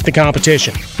dominate the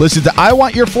competition. Listen to I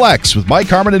Want Your Flex with Mike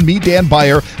Harmon and me, Dan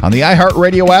Byer, on the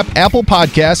iHeartRadio app, Apple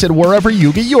Podcasts, and wherever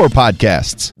you get your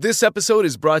podcasts. This episode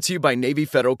is brought to you by Navy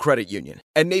Federal Credit Union.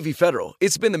 At Navy Federal,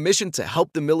 it's been the mission to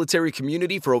help the military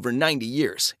community for over 90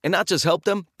 years. And not just help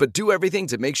them, but do everything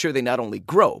to make sure they not only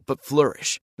grow, but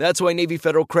flourish. That's why Navy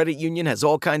Federal Credit Union has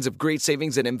all kinds of great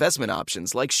savings and investment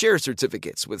options like share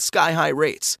certificates with sky-high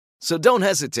rates. So don't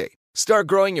hesitate. Start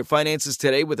growing your finances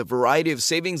today with a variety of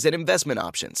savings and investment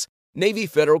options. Navy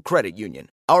Federal Credit Union.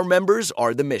 Our members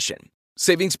are the mission.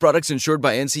 Savings products insured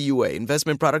by NCUA.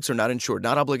 Investment products are not insured,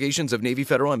 not obligations of Navy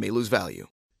Federal and may lose value.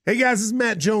 Hey guys, this is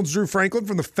Matt Jones, Drew Franklin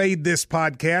from the Fade This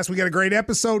podcast. We got a great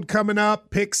episode coming up.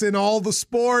 Picks in all the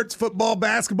sports, football,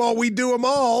 basketball, we do them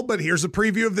all. But here's a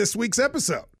preview of this week's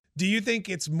episode. Do you think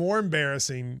it's more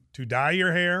embarrassing to dye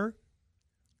your hair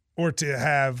or to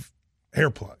have hair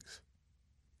plugs?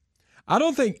 I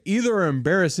don't think either are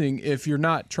embarrassing if you're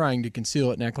not trying to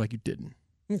conceal it and act like you didn't.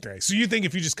 Okay, so you think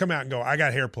if you just come out and go, I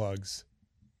got hair plugs.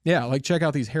 Yeah, like check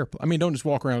out these hair plugs. I mean, don't just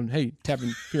walk around, hey,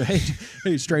 tapping,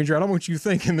 hey, stranger, I don't want you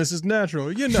thinking this is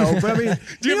natural. But I mean,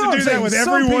 do you have to do that with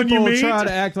everyone you meet? Try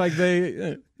to act like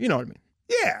they, you know what I mean?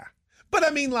 Yeah. But I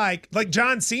mean, like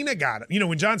John Cena got it.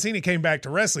 When John Cena came back to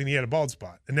wrestling, he had a bald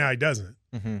spot, and now he doesn't.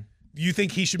 Mm-hmm. Do you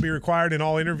think he should be required in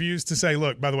all interviews to say,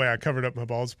 look, by the way, I covered up my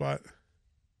bald spot?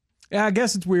 Yeah, I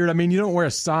guess it's weird. I mean, you don't wear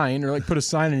a sign or put a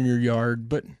sign in your yard,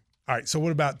 but. All right, so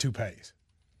what about toupees?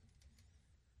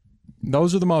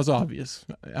 Those are the most obvious.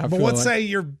 But let's say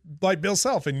you're like Bill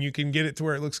Self and you can get it to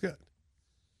where it looks good.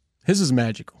 His is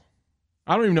magical.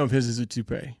 I don't even know if his is a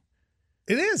toupee.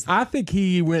 It is. I think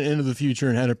he went into the future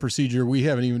and had a procedure we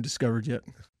haven't even discovered yet.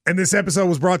 And this episode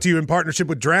was brought to you in partnership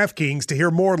with DraftKings. To hear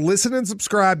more, listen and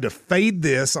subscribe to Fade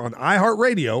This on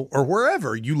iHeartRadio or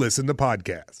wherever you listen to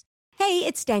podcasts. Hey,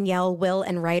 it's Danielle, Will,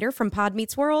 and Ryder from Pod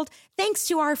Meets World. Thanks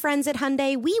to our friends at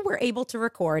Hyundai, we were able to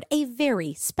record a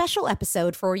very special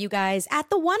episode for you guys at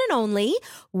the one and only,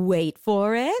 wait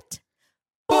for it,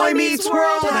 Boy Meets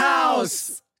World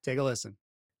House. Take a listen.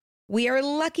 We are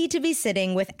lucky to be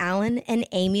sitting with Alan and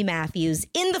Amy Matthews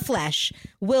in the flesh,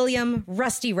 William,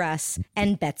 Rusty Russ,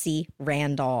 and Betsy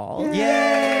Randall.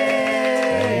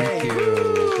 Yay! Thank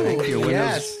you. Thank you.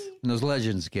 When those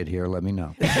legends get here, let me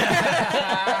know.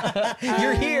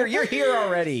 You're here. You're here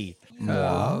already.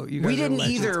 No, we didn't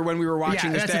either when we were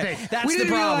watching this. We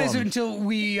didn't realize it until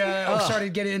we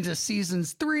started getting into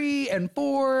seasons 3 and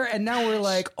 4, and now we're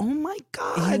like, oh my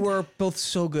God. You were both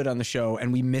so good on the show,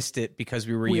 and we missed it because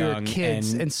we were young. We were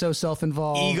kids and so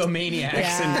self-involved. Egomaniacs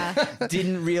and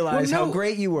didn't realize how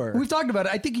great you were. We've talked about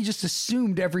it. I think you just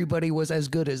assumed everybody was as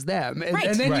good as them.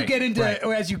 And then you get into,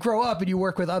 as you grow up and you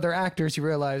work with other actors, you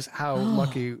realize how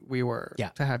lucky we were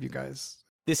to have you guys.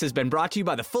 This has been brought to you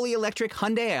by the fully electric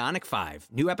Hyundai Ioniq 5.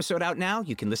 New episode out now.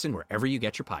 You can listen wherever you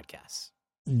get your podcasts.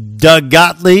 Doug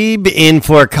Gottlieb in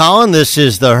for Colin. This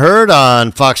is The Herd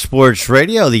on Fox Sports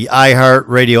Radio, the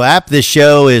iHeartRadio app. This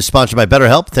show is sponsored by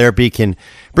BetterHelp. Therapy can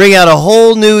bring out a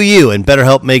whole new you, and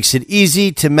BetterHelp makes it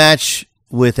easy to match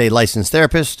with a licensed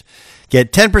therapist.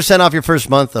 Get 10% off your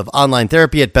first month of online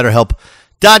therapy at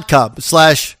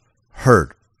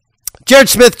BetterHelp.com/herd. Jared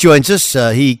Smith joins us.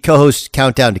 He co-hosts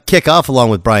Countdown to Kickoff along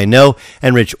with Brian Noe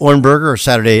and Rich Ornberger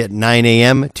Saturday at 9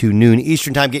 a.m. to noon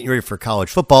Eastern Time, getting ready for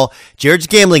college football. Jared's a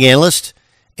gambling analyst,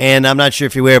 and I'm not sure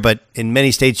if you're aware, but in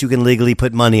many states you can legally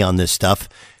put money on this stuff.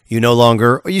 You no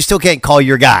longer, or you still can't call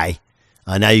your guy.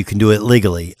 Now you can do it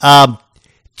legally.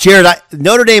 Jared,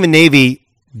 Notre Dame and Navy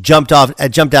jumped out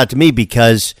to me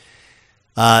because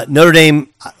Notre Dame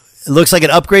looks like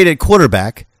an upgraded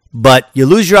quarterback. But you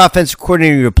lose your offensive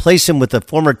coordinator, you replace him with a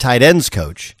former tight ends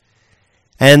coach.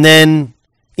 And then,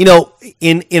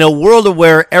 in a world of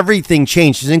where everything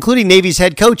changes, including Navy's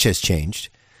head coach has changed.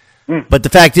 But the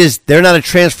fact is, they're not a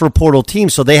transfer portal team,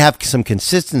 so they have some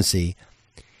consistency.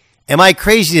 Am I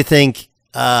crazy to think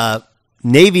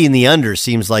Navy in the under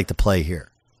seems like the play here?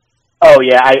 Oh,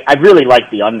 yeah, I really like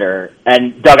the under.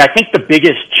 And, Doug, I think the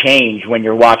biggest change when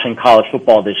you're watching college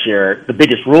football this year, the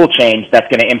biggest rule change that's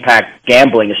going to impact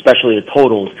gambling, especially the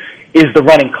totals, is the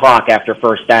running clock after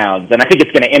first downs. And I think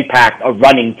it's going to impact a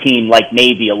running team like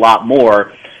Navy a lot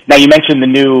more. Now, you mentioned the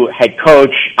new head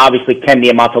coach. Obviously, Ken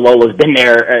Niumatalolo's been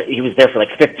there. He was there for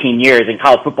like 15 years. In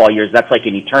college football years, that's like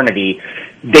an eternity.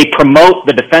 They promote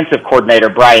the defensive coordinator,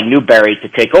 Brian Newberry, to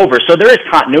take over. So there is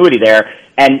continuity there.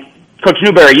 And Coach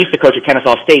Newberry used to coach at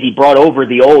Kennesaw State. He brought over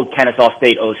the old Kennesaw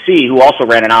State OC, who also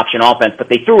ran an option offense, but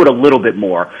they threw it a little bit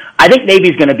more. I think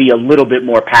Navy's going to be a little bit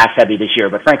more pass-heavy this year,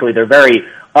 but frankly, they're very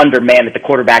undermanned at the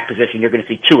quarterback position. You're going to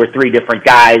see 2 or 3 different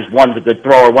guys. One's a good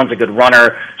thrower, one's a good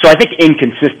runner. So I think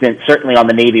inconsistent, certainly on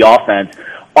the Navy offense.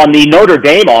 On the Notre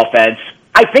Dame offense,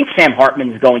 I think Sam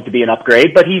Hartman's going to be an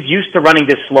upgrade, but he's used to running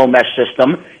this slow mesh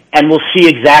system. And we'll see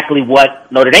exactly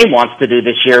what Notre Dame wants to do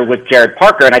this year with Jared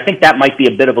Parker, and I think that might be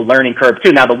a bit of a learning curve,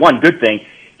 too. Now, the one good thing,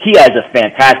 he has a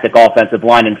fantastic offensive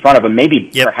line in front of him,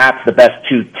 maybe perhaps the best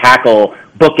 2 tackle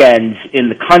bookends in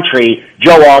the country.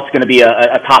 Joe Alt's going to be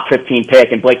a top 15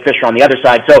 pick, and Blake Fisher on the other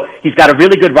side. So he's got a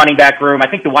really good running back room. I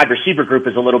think the wide receiver group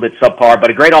is a little bit subpar, but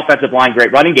a great offensive line,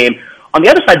 great running game. On the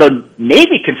other side, though,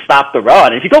 Navy can stop the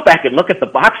run. And if you go back and look at the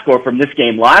box score from this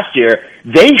game last year,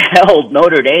 they held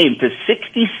Notre Dame to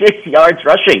 66 yards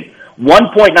rushing,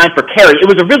 1.9 per carry. It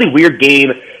was a really weird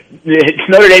game.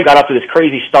 Notre Dame got off to this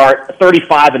crazy start,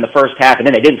 35 in the first half, and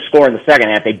then they didn't score in the second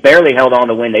half. They barely held on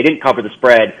to win. They didn't cover the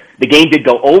spread. The game did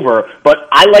go over. But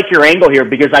I like your angle here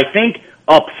because I think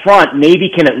up front,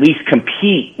 Navy can at least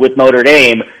compete with Notre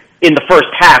Dame in the first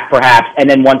half, perhaps, and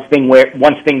then once things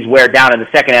wear down in the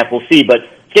second half, we'll see. But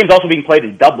this game's also being played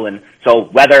in Dublin, so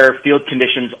weather, field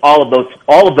conditions, all of those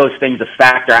things a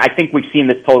factor. I think we've seen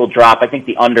this total drop. I think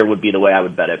the under would be the way I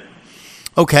would bet it.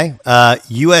 Okay,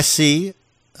 USC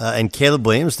and Caleb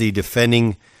Williams, the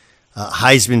defending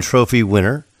Heisman Trophy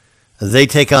winner, they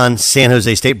take on San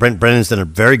Jose State. Brent Brennan's done a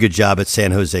very good job at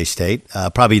San Jose State.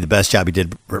 Probably the best job he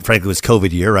did, frankly, was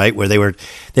COVID year, right? Where they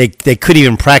couldn't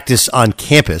even practice on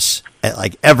campus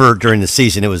ever during the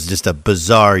season. It was just a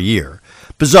bizarre year.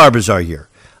 Bizarre year.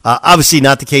 Obviously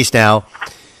not the case now.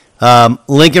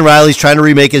 Lincoln Riley's trying to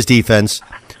remake his defense.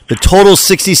 The total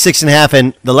 66.5,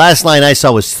 and the last line I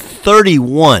saw was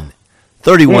 31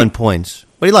 points.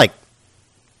 What do you like?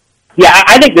 Yeah,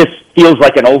 I think this feels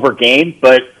like an over game,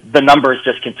 but the numbers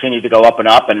just continue to go up and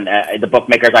up, and the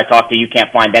bookmakers I talk to, you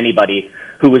can't find anybody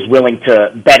who is willing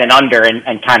to bet an under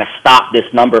and kind of stop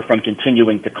this number from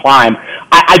continuing to climb.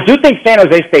 I do think San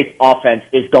Jose State's offense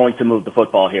is going to move the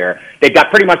football here. They've got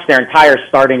pretty much their entire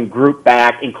starting group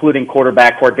back, including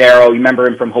quarterback Cordero. You remember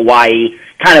him from Hawaii,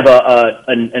 kind of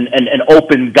an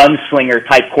open gunslinger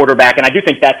type quarterback, and I do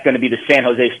think that's going to be the San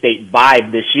Jose State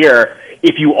vibe this year.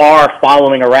 If you are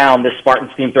following around this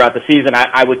Spartans team throughout the season,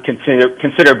 I would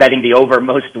consider betting the over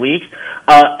most weeks.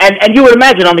 And you would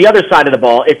imagine on the other side of the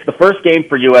ball, it's the first game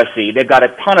for USC. They've got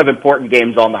a ton of important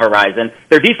games on the horizon.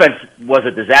 Their defense was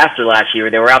a disaster last year.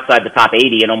 They were outside the top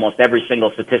 80 in almost every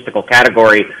single statistical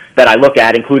category that I look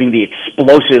at, including the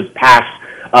explosive pass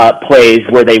plays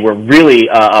where they were really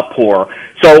poor.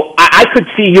 So I could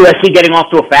see USC getting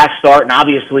off to a fast start, and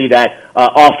obviously that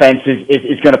offense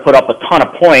is going to put up a ton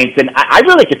of points. And I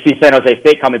really could see San Jose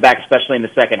State coming back, especially in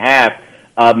the second half,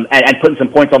 and putting some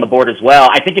points on the board as well.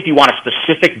 I think if you want a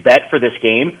specific bet for this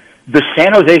game, the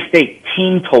San Jose State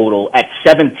team total at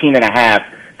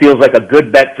 17.5 feels like a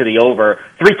good bet to the over.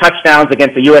 3 touchdowns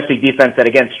against the USC defense that,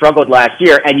 again, struggled last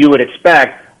year, and you would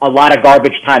expect a lot of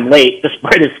garbage time late. The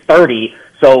spread is 30.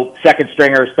 So second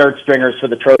stringers, third stringers for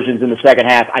the Trojans in the second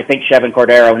half. I think Chevin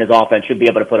Cordero and his offense should be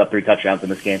able to put up 3 touchdowns in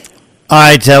this game. All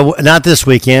right, not this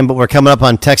weekend, but we're coming up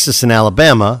on Texas and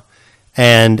Alabama.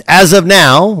 And as of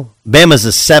now, Bama's a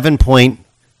 7-point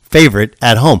favorite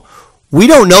at home. We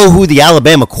don't know who the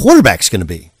Alabama quarterback's going to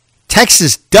be.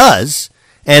 Texas does,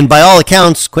 and by all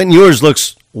accounts, Quentin Ewers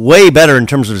looks way better in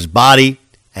terms of his body,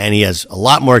 and he has a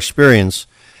lot more experience.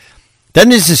 Doesn't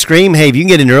this just scream, hey, if you can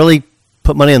get in early,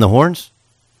 put money on the horns?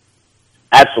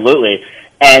 Absolutely.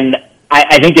 And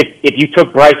I think if you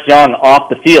took Bryce Young off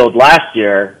the field last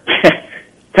year,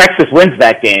 Texas wins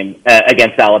that game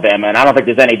against Alabama, and I don't think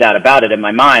there's any doubt about it in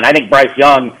my mind. I think Bryce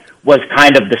Young was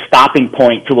kind of the stopping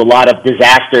point to a lot of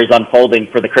disasters unfolding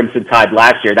for the Crimson Tide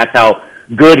last year. That's how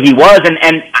good he was.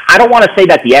 And I don't want to say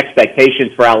that the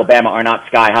expectations for Alabama are not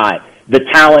sky high. The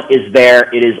talent is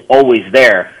there. It is always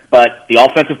there. But the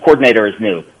offensive coordinator is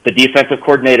new. The defensive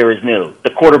coordinator is new. The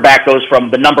quarterback goes from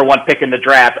the number 1 pick in the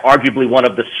draft, arguably one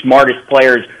of the smartest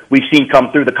players we've seen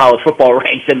come through the college football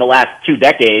ranks in the last 2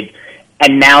 decades,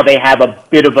 and now they have a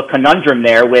bit of a conundrum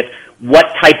there with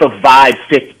what type of vibe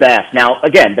fits best. Now,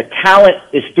 again, the talent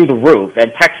is through the roof,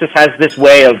 and Texas has this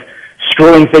way of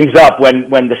screwing things up when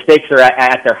the stakes are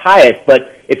at their highest.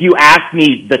 But if you ask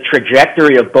me the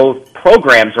trajectory of both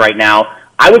programs right now,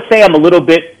 I would say I'm a little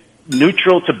bit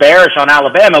neutral to bearish on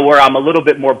Alabama, where I'm a little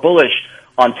bit more bullish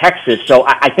on Texas. So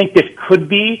I think this could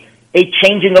be a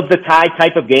changing of the tide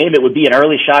type of game. It would be an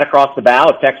early shot across the bow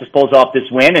if Texas pulls off this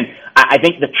win. And I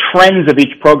think the trends of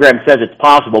each program says it's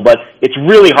possible, but it's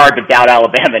really hard to doubt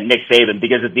Alabama and Nick Saban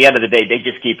because at the end of the day, they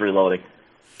just keep reloading.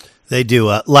 They do.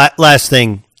 Last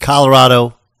thing,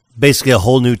 Colorado, basically a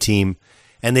whole new team.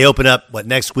 And they open up,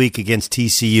 next week against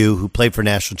TCU, who played for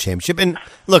national championship. And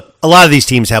look, a lot of these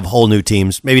teams have whole new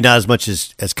teams, maybe not as much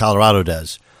as Colorado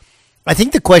does. I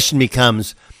think the question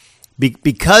becomes,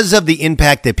 because of the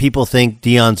impact that people think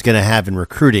Deion's going to have in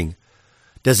recruiting,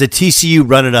 does the TCU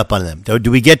run it up on them? Do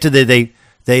we get to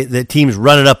the teams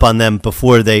run it up on them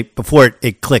before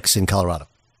it clicks in Colorado?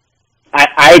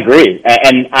 I agree.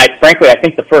 And frankly, I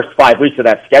think the first 5 weeks of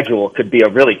that schedule could be a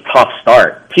really tough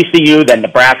start. TCU, then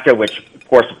Nebraska, which, of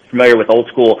course, familiar with old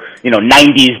school,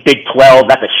 90s Big 12.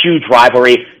 That's a huge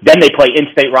rivalry. Then they play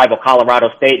in-state rival Colorado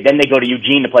State. Then they go to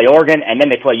Eugene to play Oregon, and then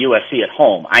they play USC at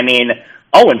home. I mean,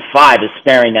 0-5 is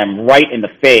staring them right in the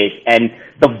face. And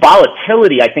the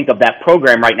volatility, I think, of that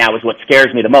program right now is what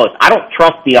scares me the most. I don't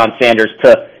trust Deion Sanders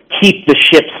to keep the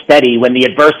ship steady when the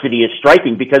adversity is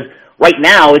striking, because right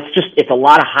now it's a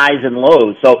lot of highs and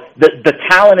lows. So the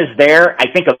talent is there.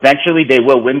 I think eventually they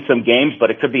will win some games,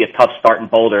 but it could be a tough start in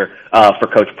Boulder for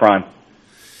Coach Prime.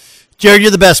 Jared,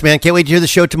 you're the best, man. Can't wait to hear the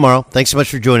show tomorrow. Thanks so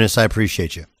much for joining us. I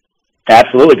appreciate you.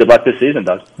 Absolutely. Good luck this season,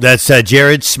 Doug. That's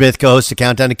Jared Smith, co-host of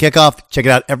Countdown to Kickoff. Check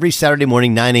it out every Saturday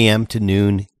morning, 9 a.m. to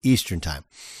noon Eastern Time.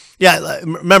 Yeah,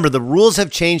 remember, the rules have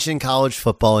changed in college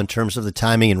football in terms of the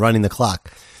timing and running the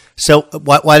clock. So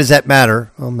why does that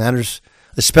matter? Well, it matters,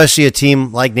 especially a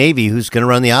team like Navy who's going to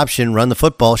run the option, run the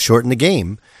football, shorten the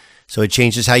game. So it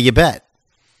changes how you bet.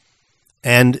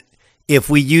 And if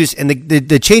we use, and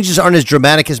the changes aren't as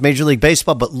dramatic as Major League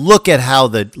Baseball, but look at how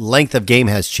the length of game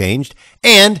has changed.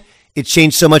 And it's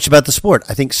changed so much about the sport.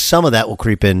 I think some of that will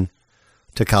creep in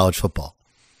to college football.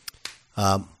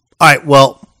 All right,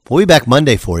 well, we'll be back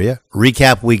Monday for you.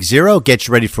 Recap Week 0, get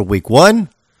you ready for Week 1,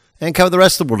 and cover the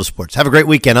rest of the world of sports. Have a great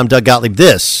weekend. I'm Doug Gottlieb.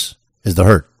 This is The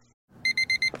Herd.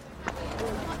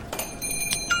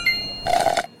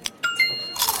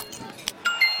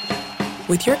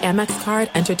 With your Amex card,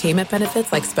 entertainment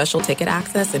benefits like special ticket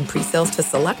access and pre-sales to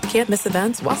select can't-miss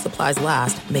events while supplies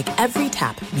last make every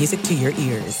tap music to your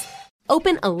ears.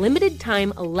 Open a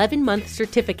limited-time 11-month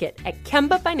certificate at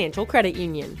Kemba Financial Credit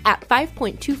Union. At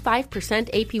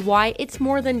 5.25% APY, it's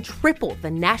more than triple the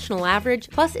national average,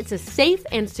 plus it's a safe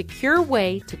and secure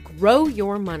way to grow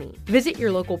your money. Visit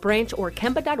your local branch or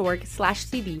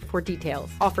kemba.org/CD for details.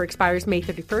 Offer expires May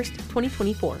 31st,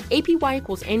 2024. APY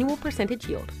equals annual percentage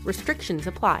yield. Restrictions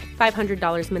apply.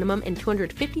 $500 minimum and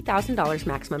 $250,000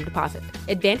 maximum deposit.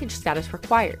 Advantage status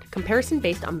required. Comparison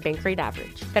based on bank rate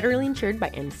average. Federally insured by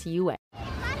NCUA.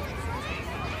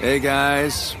 Hey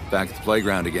guys, back at the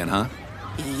playground again, huh?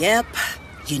 Yep.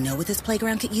 You know what this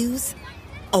playground could use?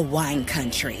 A wine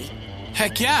country.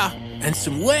 Heck yeah, and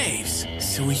some waves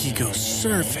so we could go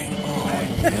surfing. Oh,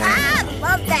 yeah.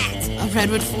 Love that. A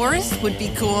redwood forest would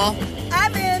be cool.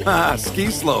 I'm in.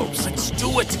 Ski slopes. Let's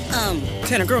do it.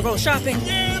 Can a girl go shopping?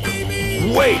 Yeah,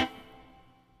 baby. Wait.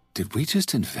 Did we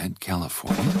just invent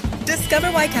California?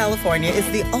 Discover why California is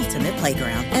the ultimate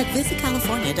playground at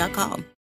visitcalifornia.com.